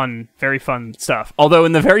very fun stuff. Although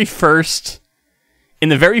in the very first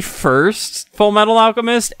Full Metal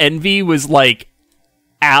Alchemist, Envy was like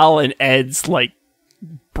Al and Ed's like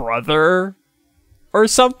brother or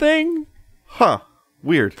something. Huh.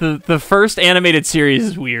 Weird. The first animated series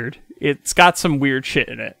is weird. It's got some weird shit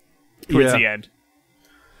in it towards the end.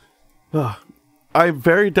 I'm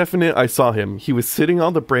very definite I saw him. He was sitting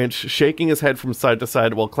on the branch, shaking his head from side to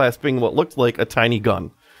side while clasping what looked like a tiny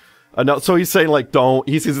gun. No, so he's saying like, don't.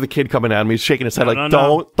 He sees the kid coming at him. He's shaking his head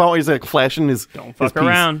don't. He's like flashing his. Don't fuck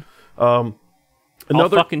around. I'll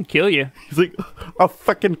fucking kill you. He's like, I'll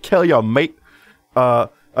fucking kill you, mate.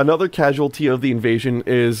 Another casualty of the invasion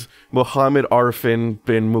is Mohammed Arfin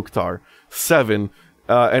bin Mukhtar, 7,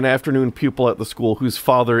 an afternoon pupil at the school whose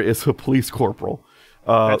father is a police corporal.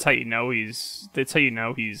 That's how you know he's. That's how you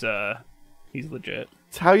know he's legit.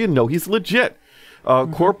 That's how you know he's legit.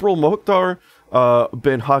 Corporal Mukhtar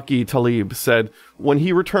bin Haki Talib said when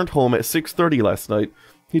he returned home at 6:30 last night,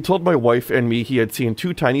 he told my wife and me he had seen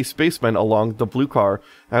 2 tiny spacemen along the blue car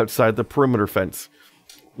outside the perimeter fence.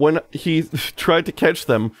 When he tried to catch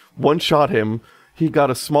them, one shot him. He got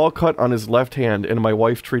a small cut on his left hand, and my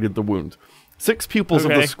wife treated the wound. 6 pupils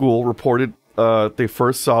of the school reported they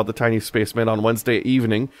first saw the tiny spacemen on Wednesday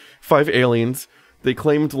evening. 5 aliens they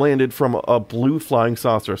claimed landed from a blue flying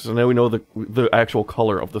saucer, so now we know the actual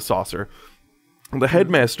color of the saucer. The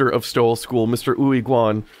headmaster of Stowell School, Mr. Uy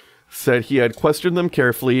Guan, said he had questioned them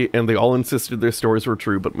carefully, and they all insisted their stories were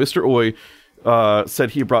true. But Mr. Uy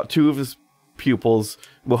said he brought 2 of his pupils,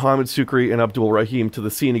 Muhammad Sukri and Abdul Rahim, to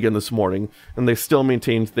the scene again this morning, and they still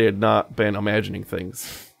maintained they had not been imagining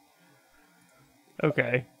things.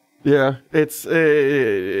 Okay. Yeah, it's they're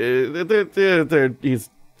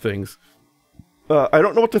these things. I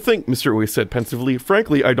don't know what to think, Mr. Uy said pensively.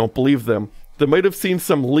 Frankly, I don't believe them. They might have seen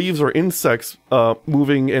some leaves or insects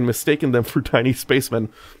moving and mistaken them for tiny spacemen.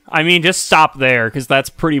 I mean, just stop there, because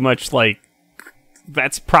that's pretty much like,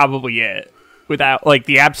 that's probably it. Without, like,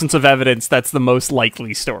 the absence of evidence, that's the most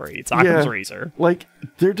likely story. It's Occam's razor. Like,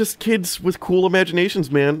 they're just kids with cool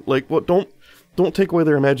imaginations, man. Like, what? Don't take away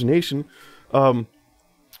their imagination. When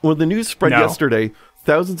the news spread yesterday,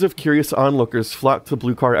 thousands of curious onlookers flocked to the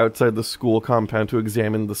blue car outside the school compound to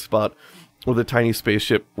examine the spot where the tiny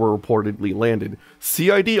spaceship were reportedly landed.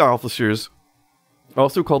 CID officers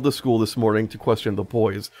also called the school this morning to question the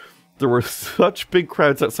boys. There were such big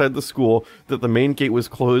crowds outside the school that the main gate was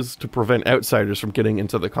closed to prevent outsiders from getting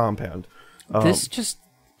into the compound. This just,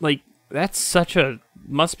 like, that's such a,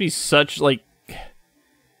 must be such, like,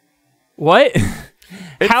 what?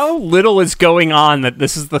 How little is going on that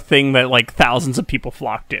this is the thing that, like, thousands of people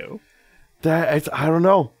flock to? I don't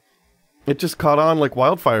know. It just caught on like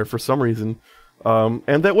wildfire for some reason.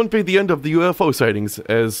 And that wouldn't be the end of the UFO sightings,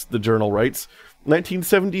 as the journal writes.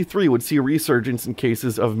 1973 would see a resurgence in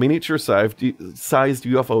cases of miniature-sized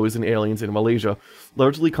UFOs and aliens in Malaysia,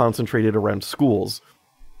 largely concentrated around schools.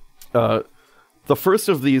 The first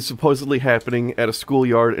of these supposedly happening at a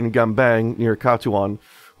schoolyard in Gambang near Katuan,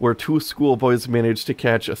 where 2 schoolboys managed to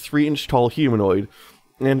catch a 3-inch tall humanoid,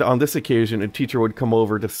 and on this occasion a teacher would come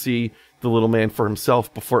over to see the little man for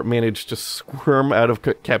himself before it managed to squirm out of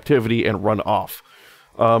captivity and run off.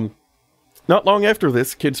 Not long after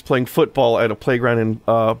this, kids playing football at a playground in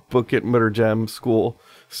Bukit Merjam School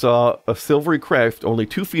saw a silvery craft only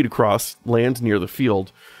 2 feet across land near the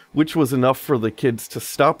field, which was enough for the kids to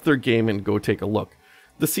stop their game and go take a look.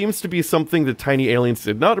 This seems to be something the tiny aliens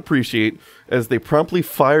did not appreciate, as they promptly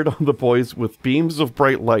fired on the boys with beams of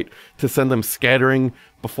bright light to send them scattering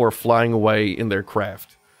before flying away in their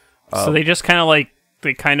craft. So they just kind of like,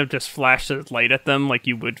 they kind of just flashed a light at them like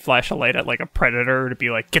you would flash a light at like a predator to be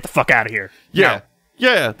like, get the fuck out of here. Yeah.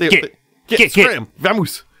 No. Yeah. Get scram.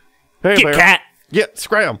 Vamos. Hey, get bear. cat. Yeah,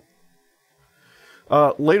 scram.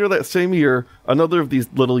 Later that same year, another of these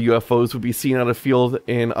little UFOs would be seen on a field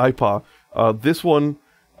in Ipoh.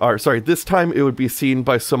 This time it would be seen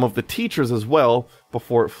by some of the teachers as well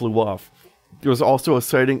before it flew off. There was also a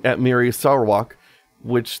sighting at Miri Sarawak,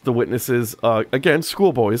 which the witnesses, again,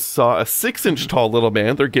 schoolboys, saw a 6-inch tall little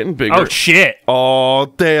man. They're getting bigger. Oh, shit. Oh,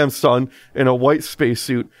 damn, son. In a white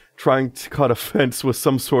spacesuit, trying to cut a fence with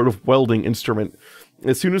some sort of welding instrument.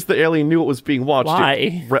 As soon as the alien knew it was being watched,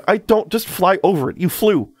 Why? I don't just fly over it. You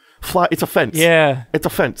flew. Fly. It's a fence. Yeah. It's a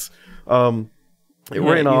fence. It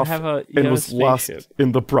ran off and was lost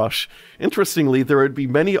in the brush. Interestingly, there would be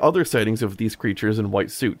many other sightings of these creatures in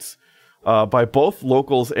white suits by both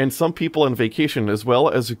locals and some people on vacation, as well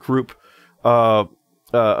as a group of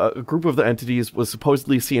the entities was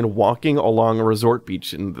supposedly seen walking along a resort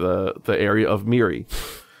beach in the area of Miri.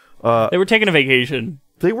 They were taking a vacation.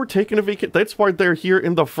 They were taking a vacation. That's why they're here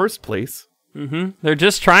in the first place. Mm-hmm. They're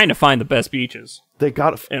just trying to find the best beaches.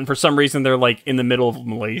 And for some reason, they're like in the middle of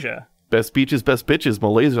Malaysia. Best beaches, best bitches,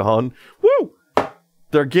 Malaysia, hon. Woo!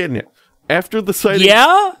 They're getting it. After the sightings...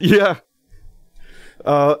 Yeah? Yeah.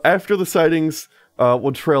 After the sightings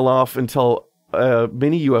would trail off until a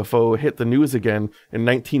mini UFO hit the news again in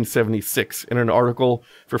 1976. In an article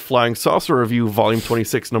for Flying Saucer Review, Volume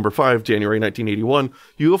 26, Number 5, January 1981,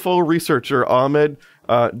 UFO researcher Ahmed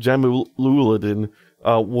Jamuluddin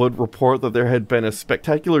would report that there had been a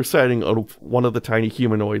spectacular sighting of one of the tiny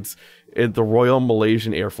humanoids in the Royal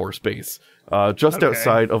Malaysian Air Force Base, just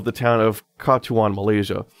outside of the town of Katuan,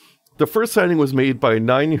 Malaysia. The first sighting was made by a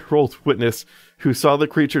 9-year-old witness who saw the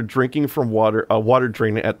creature drinking from a water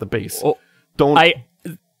drain at the base. Oh, don't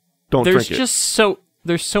there's drink it.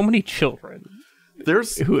 There's so many children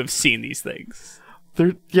who have seen these things.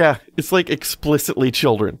 It's like explicitly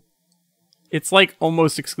children. It's like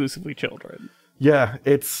almost exclusively children. Yeah,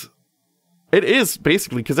 it is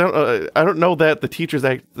basically, because I don't know that the teachers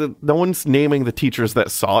no one's naming the teachers that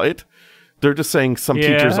saw it. They're just saying some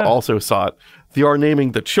teachers also saw it. They are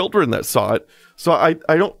naming the children that saw it. So I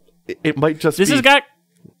don't. It might just be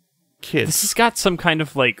kids. This has got some kind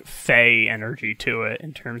of like Fey energy to it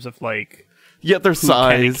in terms of like their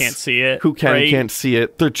size. Who can and can't see it. Who can and can't see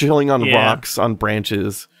it. They're chilling on rocks, on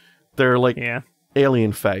branches. They're like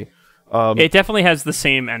alien Fey. It definitely has the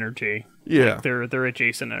same energy. Yeah, like they're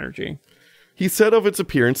adjacent energy. He said of its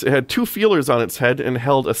appearance, it had 2 feelers on its head and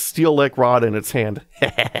held a steel-like rod in its hand.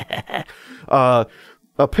 A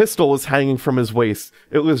pistol was hanging from his waist.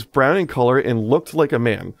 It was brown in color and looked like a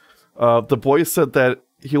man. The boy said that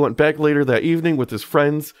he went back later that evening with his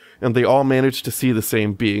friends, and they all managed to see the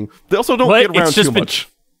same being. They also don't get around too much.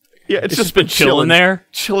 It's just been chilling there.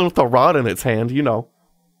 Chilling with a rod in its hand,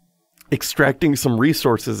 extracting some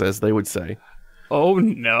resources, as they would say. Oh,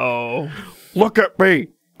 no. Look at me.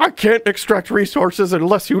 I can't extract resources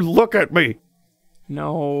unless you look at me.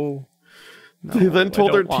 No. They then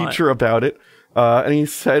told their teacher about it, and he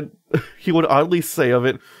said he would oddly say of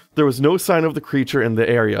it, there was no sign of the creature in the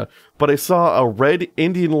area, but I saw a red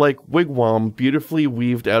Indian-like wigwam beautifully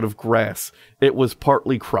weaved out of grass. It was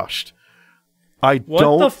partly crushed. What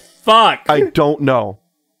the fuck? I don't know.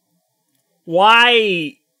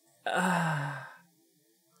 Why?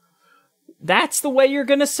 That's the way you're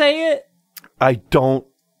gonna say it? I don't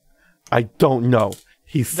know.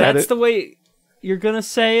 He said That's the way you're gonna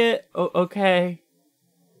say it? Okay.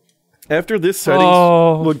 After this,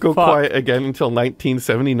 sightings would go quiet again until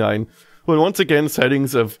 1979, when once again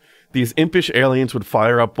sightings of these impish aliens would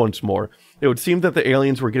fire up once more. It would seem that the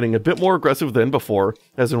aliens were getting a bit more aggressive than before,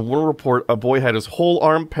 as in one report, a boy had his whole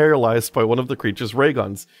arm paralyzed by one of the creature's ray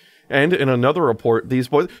guns. And in another report, these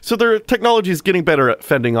boys... So their technology is getting better at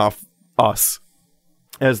fending off us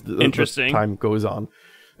as the time goes on.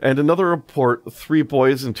 And another report, 3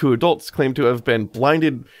 boys and 2 adults claim to have been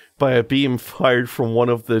blinded by a beam fired from one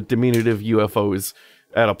of the diminutive UFOs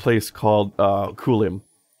at a place called Kulim.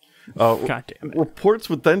 God damn it. Reports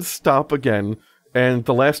would then stop again, and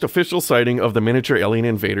the last official sighting of the miniature alien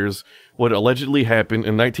invaders would allegedly happen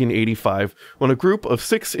in 1985, when a group of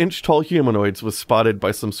 6-inch tall humanoids was spotted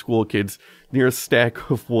by some school kids near a stack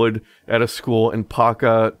of wood at a school in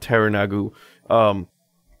Paka, Taranagu,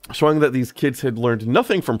 showing that these kids had learned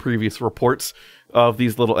nothing from previous reports of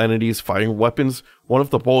these little entities firing weapons. One of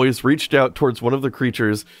the boys reached out towards one of the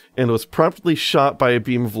creatures and was promptly shot by a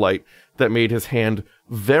beam of light that made his hand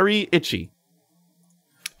very itchy.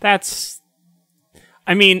 That's...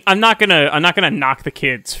 I mean, I'm not gonna knock the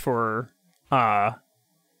kids for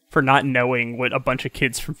not knowing what a bunch of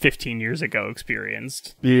kids from 15 years ago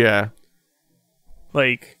experienced. Yeah.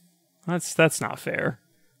 Like, that's not fair.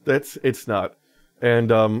 It's not. And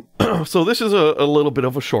so this is a little bit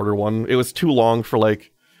of a shorter one. It was too long for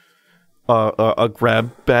like a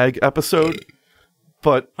grab bag episode,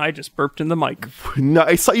 but I just burped in the mic. No,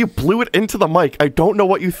 I saw you blew it into the mic. I don't know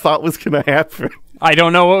what you thought was gonna happen. I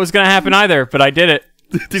don't know what was gonna happen either, but I did it.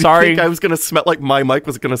 Did Sorry. you think I was gonna smell like my mic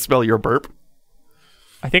was gonna smell your burp?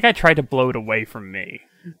 I think I tried to blow it away from me.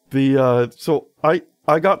 So I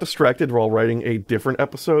got distracted while writing a different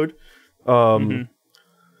episode.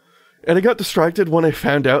 And I got distracted when I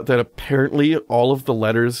found out that apparently all of the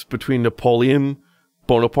letters between Napoleon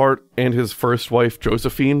Bonaparte and his first wife,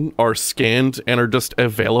 Josephine, are scanned and are just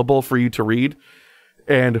available for you to read.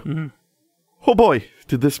 And, oh boy,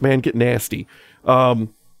 did this man get nasty.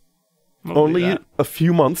 Only a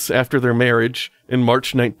few months after their marriage, in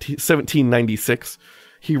March 1796,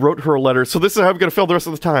 he wrote her a letter. So this is how I'm going to fill the rest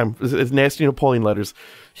of the time, is nasty Napoleon letters.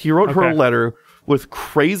 He wrote her a letter with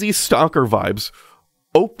crazy stalker vibes,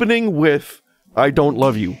 opening with, "I don't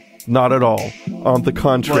love you. Not at all. On the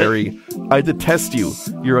contrary, I detest you.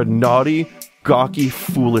 You're a naughty, gawky,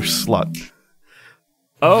 foolish slut."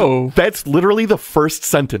 Oh. That's literally the first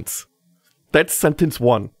sentence. That's sentence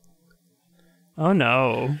 1. Oh,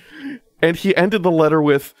 no. And he ended the letter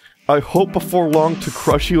with, "I hope before long to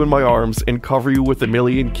crush you in my arms and cover you with a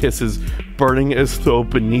million kisses, burning as though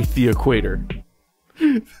beneath the equator."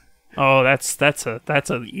 Oh, that's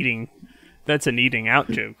an eating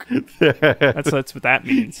out joke. That's what that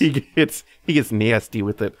means. He gets nasty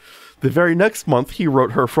with it. The very next month, he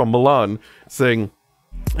wrote her from Milan, saying,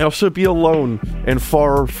 "I shall be alone and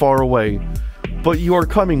far, far away. But you are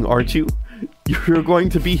coming, aren't you? You're going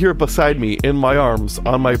to be here beside me, in my arms,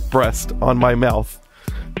 on my breast, on my mouth.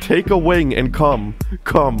 Take a wing and come,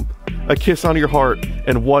 come. A kiss on your heart,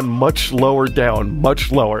 and one much lower down,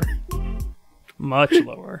 much lower." Much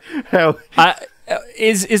lower. How...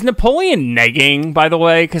 Is Napoleon negging, by the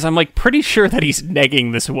way? Because I'm like pretty sure that he's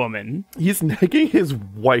negging this woman. He's negging his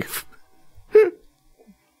wife.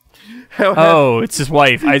 It's his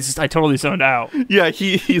wife. I totally zoned out. Yeah,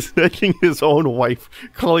 he's negging his own wife,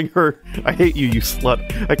 calling her, "I hate you, you slut.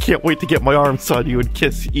 I can't wait to get my arms on you and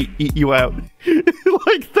eat you out."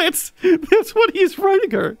 Like, that's what he's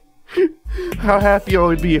writing her. "How happy I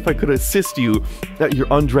would be if I could assist you at your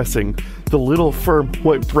undressing. The little firm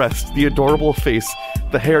white breast, the adorable face,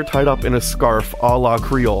 the hair tied up in a scarf a la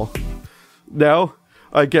Creole." Now,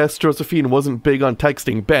 I guess Josephine wasn't big on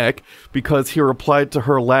texting back, because he replied to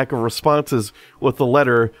her lack of responses with a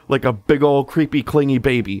letter like a big old creepy clingy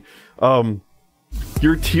baby.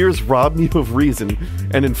 "Your tears rob me of reason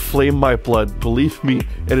and inflame my blood. Believe me,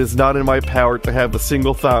 it is not in my power to have a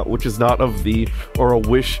single thought which is not of thee, or a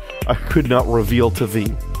wish I could not reveal to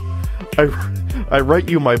thee. I write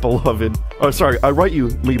you, my beloved. I write you,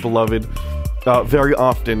 me beloved, very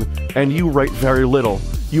often, and you write very little.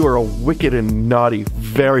 You are a wicked and naughty,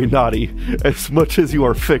 very naughty, as much as you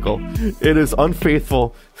are fickle. It is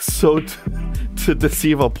unfaithful so to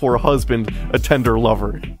deceive a poor husband, a tender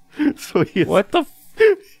lover." So he is, what the?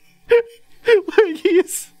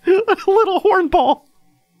 He's a little hornball.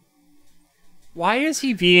 Why is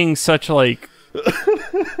he being such like?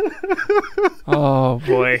 Oh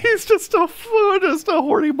boy, he's just a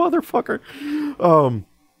horny motherfucker.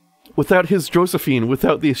 Without his Josephine,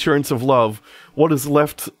 without the assurance of love, what is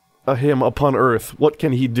left him upon earth? What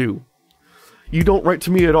can he do? You don't write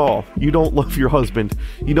to me at all. You don't love your husband.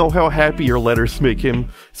 You know how happy your letters make him.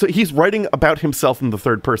 So he's writing about himself in the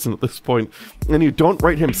third person at this point, and you don't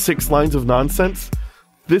write him 6 lines of nonsense.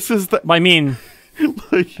 This is the... I mean,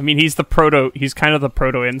 he's the proto... He's kind of the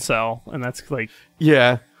proto-incel, and that's like...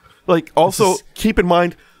 Yeah. Like, also, keep in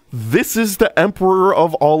mind, this is the emperor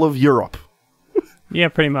of all of Europe. Yeah,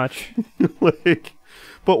 pretty much.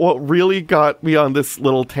 But what really got me on this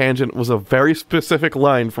little tangent was a very specific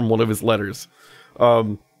line from one of his letters.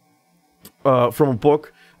 From a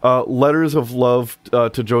book, Letters of Love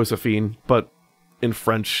to Josephine, but in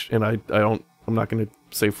French, and I'm not going to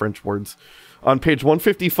say French words. On page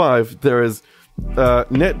 155, there is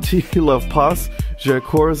Net tu love pas, je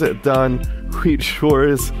cours dans 8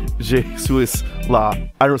 jours, je suis là.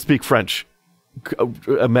 I don't speak French.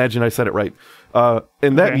 Imagine I said it right.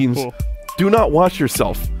 And that means, cool. Do not wash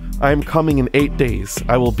yourself. I am coming in 8 days.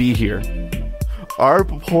 I will be here. Our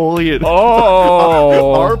Napoleon...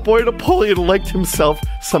 Oh! Our boy Napoleon liked himself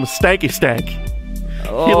some stanky stank.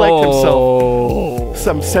 He liked himself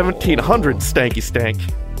some 1700 stanky stank.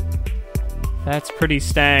 That's pretty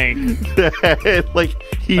stank. Like,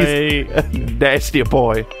 he's a nasty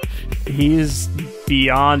boy. He's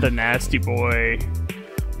beyond a nasty boy.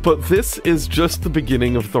 But this is just the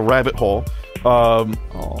beginning of the rabbit hole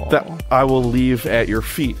that I will leave at your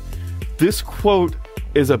feet. This quote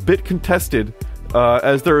is a bit contested,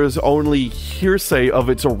 as there is only hearsay of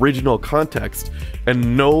its original context,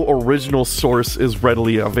 and no original source is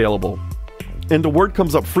readily available. And the word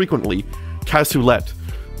comes up frequently, cassoulet,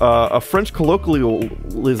 a French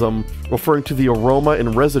colloquialism referring to the aroma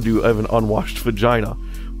and residue of an unwashed vagina.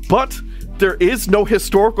 But there is no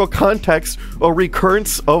historical context or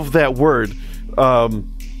recurrence of that word.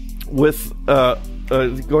 With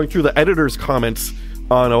going through the editor's comments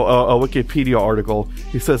on a Wikipedia article.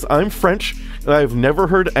 He says, "I'm French, and I've never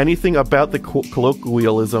heard anything about the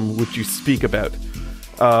colloquialism which you speak about."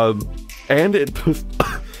 And it was...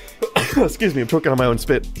 Excuse me, I'm choking on my own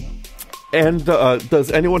spit. And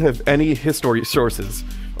does anyone have any history sources?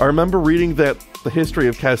 I remember reading that the history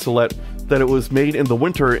of cassoulet, that it was made in the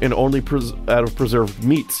winter and only out of preserved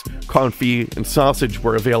meats, confit, and sausage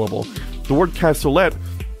were available. The word cassoulet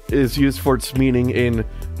is used for its meaning in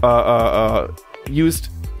used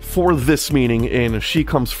for this meaning in She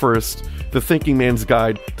Comes First, The Thinking Man's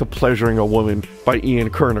Guide to Pleasuring a Woman by Ian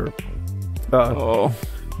Kerner.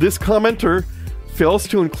 This commenter fails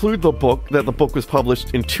to include the book was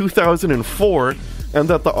published in 2004, and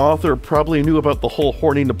that the author probably knew about the whole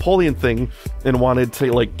horny Napoleon thing and wanted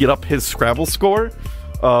to like get up his Scrabble score.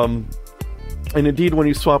 And indeed, when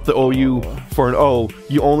you swap the OU for an O,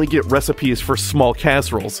 you only get recipes for small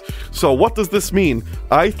casseroles. So what does this mean?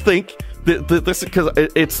 I think that this, because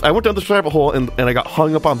I went down the rabbit hole and I got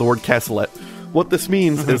hung up on the word cassoulet. What this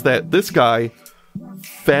means is that this guy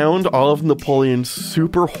found all of Napoleon's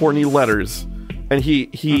super horny letters, and he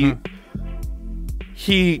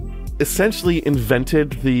essentially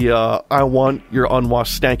invented the I want your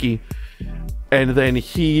unwashed stanky, and then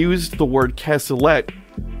he used the word cassoulet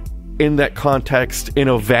in that context in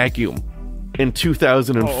a vacuum in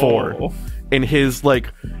 2004 in his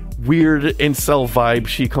like weird incel vibe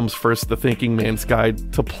She Comes First, The Thinking Man's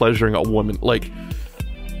Guide to Pleasuring a Woman. Like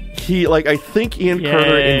he like I think Ian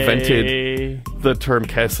Kerner invented the term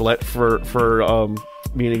cassoulet for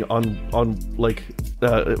meaning on like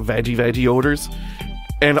veggie odors.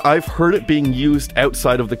 And I've heard it being used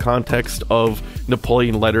outside of the context of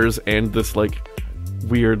Napoleon letters and this like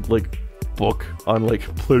weird like book on like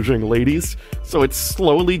pleasuring ladies. So it's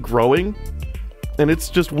slowly growing, and it's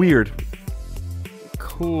just weird.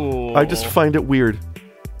 Cool. I just find it weird.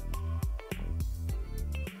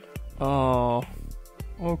 Oh,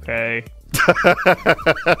 okay.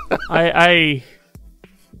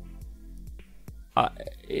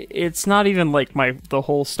 It's not even like the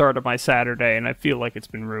whole start of my Saturday, and I feel like it's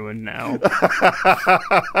been ruined now.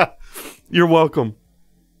 You're welcome.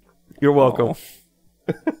 You're welcome.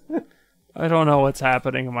 Oh. I don't know what's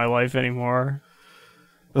happening in my life anymore.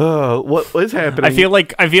 What is happening? I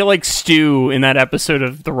feel like Stu in that episode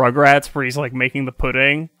of the Rugrats where he's like making the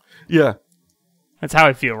pudding. Yeah. That's how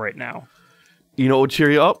I feel right now. You know what would cheer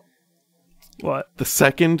you up? What? The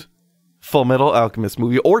second Full Metal Alchemist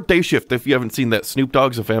movie, or Day Shift if you haven't seen that. Snoop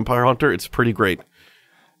Dogg's a vampire hunter. It's pretty great.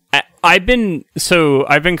 Okay,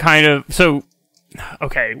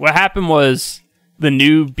 what happened was the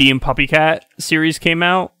new Bee and Puppy Cat series came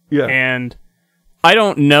out. Yeah. And I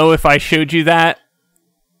don't know if I showed you that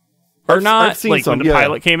or not. I've seen like some, when the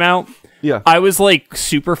pilot came out. Yeah. I was like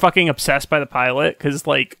super fucking obsessed by the pilot because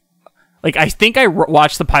like I think I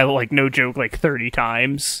watched the pilot like no joke like 30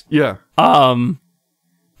 times. Yeah.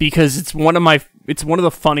 Because it's one of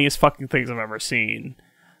the funniest fucking things I've ever seen.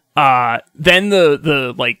 Then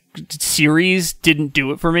the like series didn't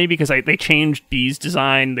do it for me because they changed Bee's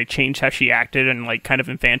design, they changed how she acted and like kind of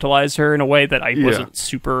infantilized her in a way that I wasn't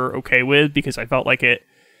super okay with because I felt like it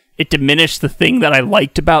diminished the thing that I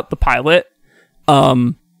liked about the pilot.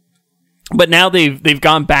 But now they've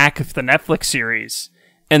gone back with the Netflix series,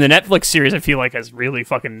 and the Netflix series I feel like has really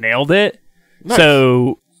fucking nailed it. Nice.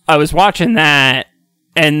 So I was watching that,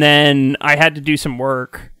 and then I had to do some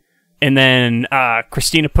work. And then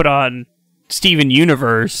Christina put on Steven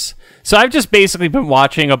Universe. So I've just basically been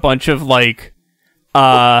watching a bunch of like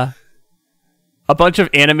a bunch of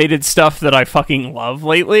animated stuff that I fucking love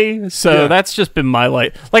lately. So that's just been my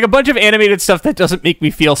life. Like a bunch of animated stuff that doesn't make me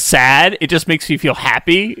feel sad. It just makes me feel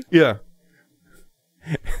happy. Yeah.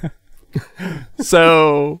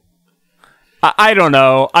 So I don't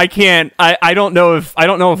know. I can't. I don't know if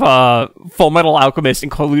Full Metal Alchemist,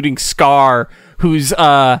 including Scar, whose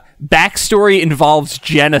backstory involves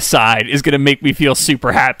genocide, is going to make me feel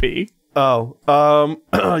super happy. Oh,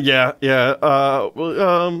 yeah.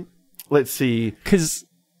 Let's see. Because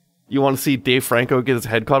you want to see Dave Franco get his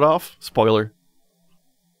head cut off? Spoiler.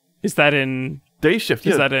 Is that in Day Shift?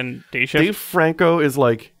 Is that in Day Shift? Dave Franco is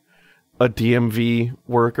like a DMV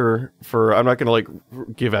worker for, I'm not going to like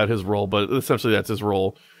give out his role, but essentially that's his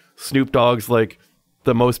role. Snoop Dogg's like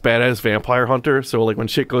the most badass vampire hunter, so like when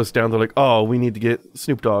shit goes down, they're like, oh, we need to get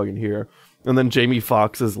Snoop Dogg in here. And then Jamie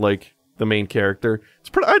Foxx is like the main character. It's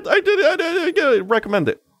pretty. I recommend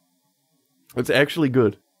it. It's actually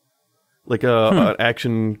good. Like an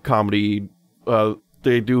action comedy.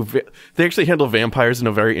 They actually handle vampires in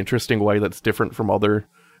a very interesting way that's different from other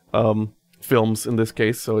films in this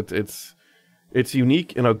case. So it's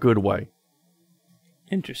unique in a good way.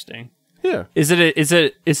 Interesting. Yeah. Is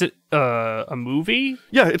it a movie?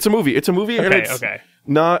 Yeah, it's a movie. It's a movie, and Okay, it's okay.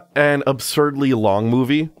 not an absurdly long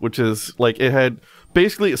movie, which is like it had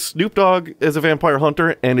basically Snoop Dogg as a vampire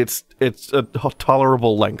hunter, and it's a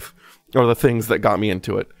tolerable length, are the things that got me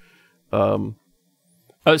into it.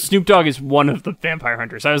 Snoop Dogg is one of the vampire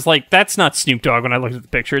hunters. I was like, that's not Snoop Dogg when I looked at the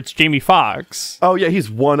picture. It's Jamie Foxx. Oh yeah,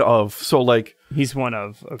 he's one of. So like He's one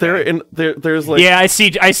of. Okay. There's like Yeah, I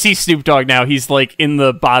see Snoop Dogg now. He's like in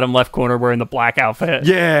the bottom left corner wearing the black outfit.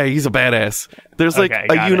 Yeah, he's a badass. There's like Okay,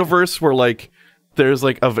 a got universe where like there's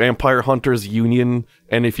like a vampire hunters union,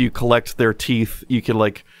 and if you collect their teeth, you can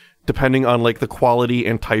like, depending on like the quality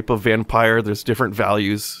and type of vampire, there's different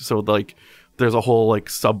values. So like there's a whole like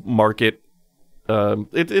sub market.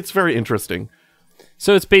 It's very interesting.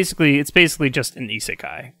 So it's basically just an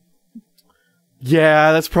isekai.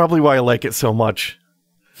 Yeah, that's probably why I like it so much.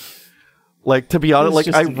 Like, to be honest, like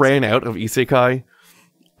I ran out of isekai,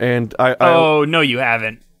 and I oh no, you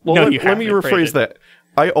haven't. Well, no, let me rephrase that.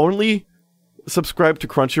 I only subscribe to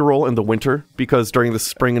Crunchyroll in the winter because during the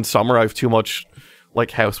spring and summer I have too much like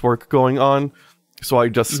housework going on, so I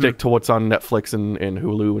just stick to what's on Netflix and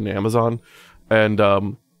Hulu and Amazon,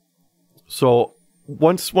 and so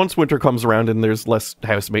once winter comes around and there's less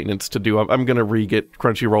house maintenance to do, I'm gonna re-get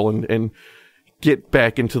Crunchyroll and get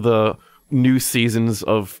back into the new seasons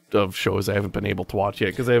of shows I haven't been able to watch yet,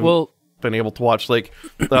 because I haven't been able to watch like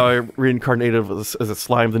Reincarnated as a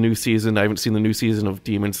Slime, the new season. I haven't seen the new season of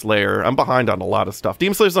Demon Slayer. I'm behind on a lot of stuff.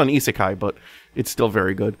 Demon Slayer's on isekai, but it's still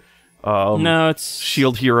very good. No, it's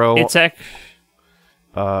Shield Hero. It's there's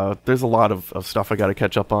a lot of stuff I got to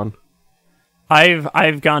catch up on.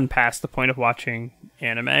 I've gone past the point of watching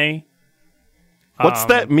anime. What's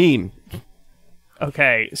that mean?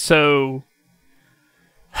 Okay, so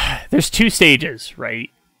there's two stages, right?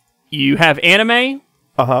 You have anime.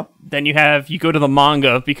 Then you go to the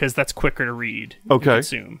manga because that's quicker to read. Okay. And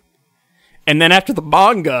consume. And then after the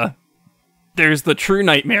manga, there's the true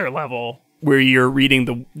nightmare level where you're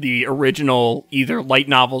reading the original either light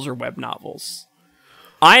novels or web novels.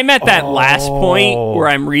 I'm at that last point where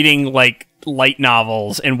I'm reading like light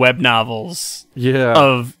novels and web novels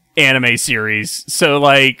of anime series. So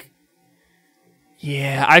like,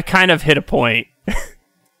 yeah, I've kind of hit a point.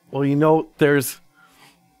 Well, you know,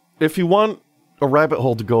 if you want a rabbit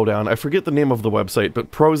hole to go down, I forget the name of the website,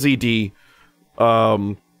 but ProZD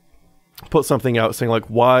put something out saying like,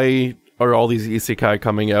 why are all these isekai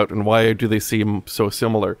coming out and why do they seem so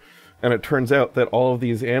similar? And it turns out that all of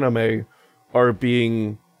these anime are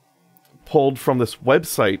being pulled from this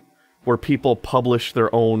website where people publish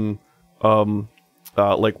their own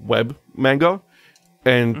like web manga,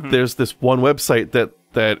 and there's this one website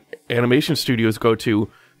that animation studios go to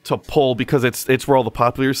pull, because it's where all the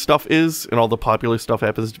popular stuff is, and all the popular stuff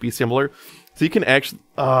happens to be similar. So you can actually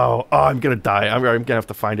I'm gonna die. I'm gonna have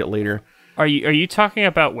to find it later. Are you talking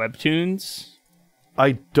about webtoons?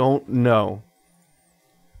 I don't know.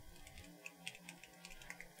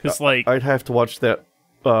 Because like I'd have to watch that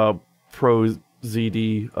ProZD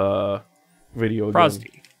video again.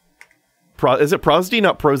 Prosd. Is it ProZD,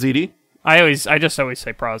 not ProZD? I just always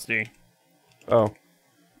say Prosd. Oh.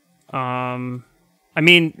 I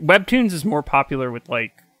mean, webtoons is more popular with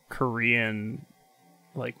like Korean,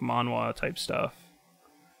 like manhwa type stuff,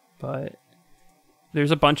 but there's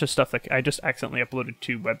a bunch of stuff that I just accidentally uploaded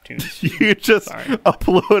to webtoons. You just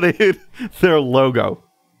uploaded their logo.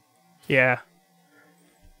 Yeah.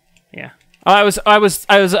 I was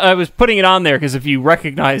putting it on there because if you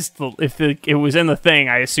recognized it was in the thing,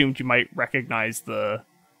 I assumed you might recognize the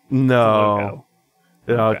logo.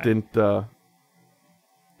 No, Okay. it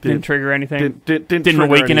didn't trigger anything. Didn't trigger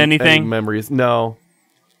awaken anything. any memories. No.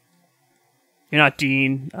 You're not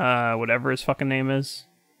Dean, whatever his fucking name is.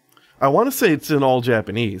 I want to say it's in all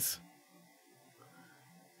Japanese.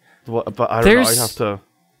 But I don't know. I'd have to.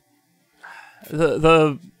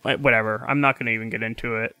 The whatever. I'm not going to even get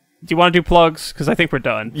into it. Do you want to do plugs? Because I think we're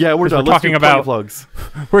done. Yeah, we're done. Let's talking about plugs.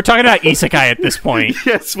 We're talking about isekai at this point.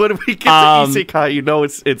 Yes, when we get to isekai, you know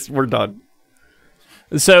we're done.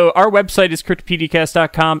 So our website is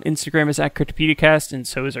cryptopediacast.com. Instagram is at cryptopediacast, and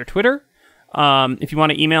so is our Twitter. If you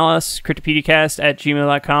want to email us,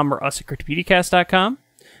 cryptopediacast@gmail.com or us at cryptopediacast.com.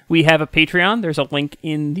 We have a Patreon. There's a link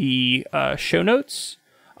in the show notes.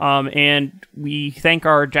 And we thank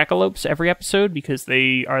our jackalopes every episode because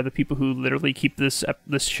they are the people who literally keep this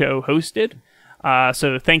show hosted.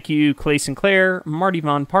 So thank you, Clay Sinclair, Marty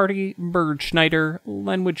Von Party, Bird Schneider,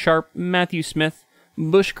 Lenwood Sharp, Matthew Smith,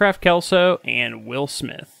 Bushcraft Kelso, and Will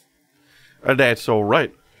Smith. That's all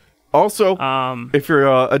right. Also, if you're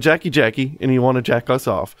a Jackie and you want to jack us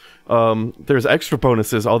off, there's extra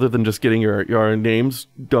bonuses other than just getting your names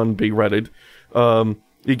done being redded.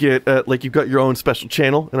 You get you've got your own special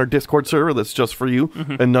channel in our Discord server that's just for you,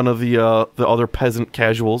 and none of the other peasant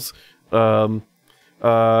casuals. There's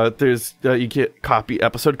you get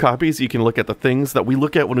episode copies. You can look at the things that we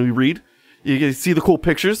look at when we read. You can see the cool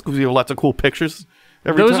pictures because we have lots of cool pictures.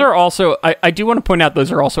 Those are also, I do want to point out,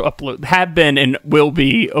 those are also have been and will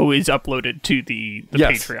be always uploaded to the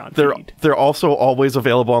Patreon feed. They're also always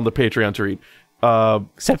available on the Patreon to read.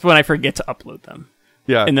 Except when I forget to upload them.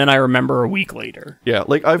 Yeah. And then I remember a week later. Yeah,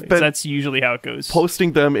 I've been... That's usually how it goes.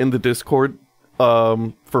 Posting them in the Discord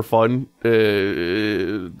for fun,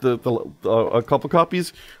 a couple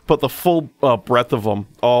copies, but the full breadth of them,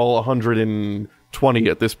 all 120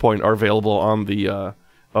 at this point, are available on the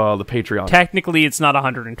Patreon. Technically, it's not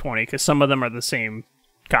 120 because some of them are the same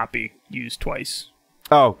copy used twice.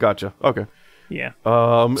 Oh, gotcha. Okay. Yeah.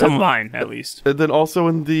 Some of mine, at least. And then also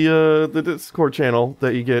in the Discord channel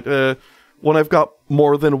that you get, when I've got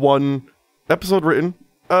more than one episode written,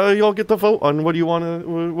 you'll get to vote on what you want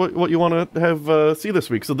to have see this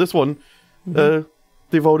week. So this one, they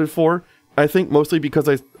voted for. I think mostly because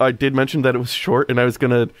I did mention that it was short, and I was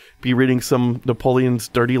gonna be reading some Napoleon's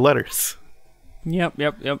dirty letters. Yep.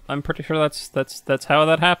 I'm pretty sure that's how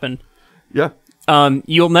that happened. Yeah.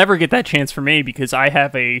 You'll never get that chance for me because I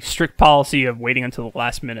have a strict policy of waiting until the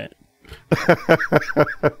last minute.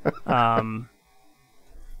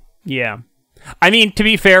 Yeah. I mean, to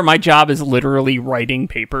be fair, my job is literally writing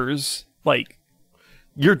papers. Like,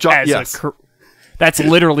 your job, yes. That's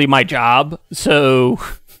literally my job. So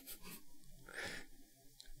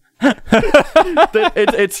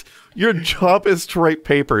it's your job is to write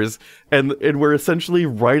papers, and we're essentially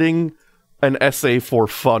writing an essay for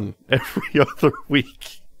fun every other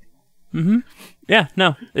week. Yeah,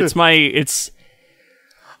 no,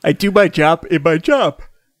 I do my job in my job.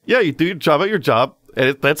 Yeah, you do your job at your job,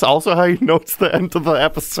 and that's also how you know it's the end of the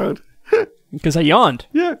episode. Because I yawned.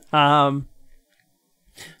 Yeah.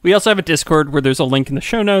 We also have a Discord where there's a link in the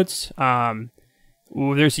show notes.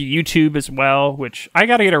 There's a YouTube as well, which I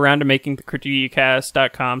got to get around to making the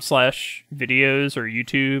cryptopedicast.com/videos or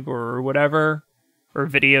YouTube or whatever, or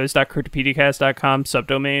videos.cryptopedicast.com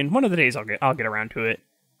subdomain. One of the days I'll get around to it.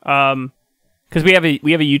 Because we have a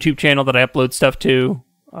YouTube channel that I upload stuff to.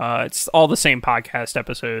 It's all the same podcast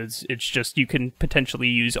episodes. It's just you can potentially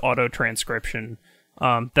use auto transcription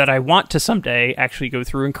that I want to someday actually go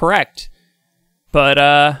through and correct.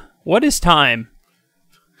 But what is time?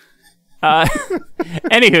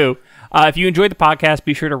 Anywho, if you enjoyed the podcast,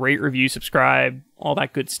 be sure to rate, review, subscribe, all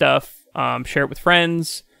that good stuff. Share it with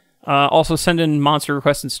friends. Also send in monster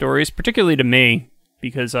requests and stories, particularly to me,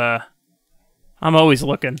 because I'm always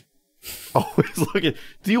looking. Always looking.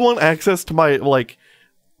 Do you want access to my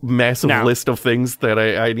massive list of things that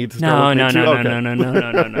I need to start looking into?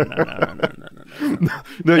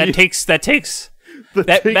 No. That makes the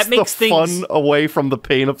things fun away from the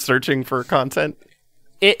pain of searching for content.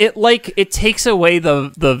 It takes away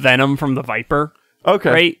the venom from the viper.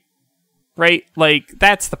 Okay. Right? Like,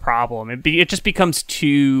 that's the problem. It just becomes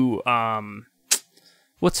too,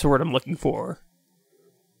 what's the word I'm looking for?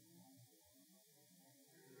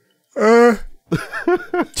 Too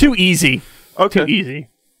easy. Okay. Too easy.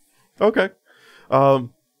 Okay.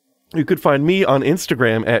 You could find me on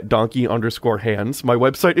Instagram at donkey_hands. My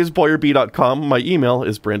website is boyerb.com. My email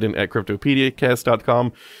is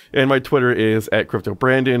brandon@cryptopedicast.com. And my Twitter is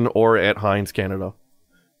 @cryptobrandon or @HeinzCanada.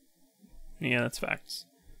 Yeah, that's facts.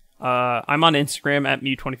 I'm on Instagram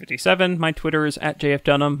 @mew2057. My Twitter is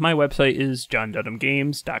 @jfdunham. My website is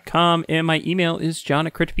johndunhamgames.com. And my email is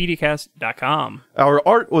john@cryptopedicast.com. Our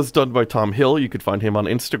art was done by Tom Hill. You could find him on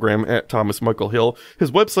Instagram @ThomasMichaelHill.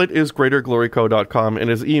 His website is greatergloryco.com.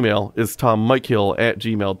 And his email is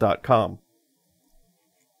tommikehill@gmail.com.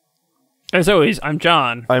 As always, I'm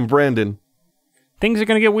John. I'm Brandon. Things are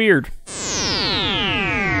going to get weird.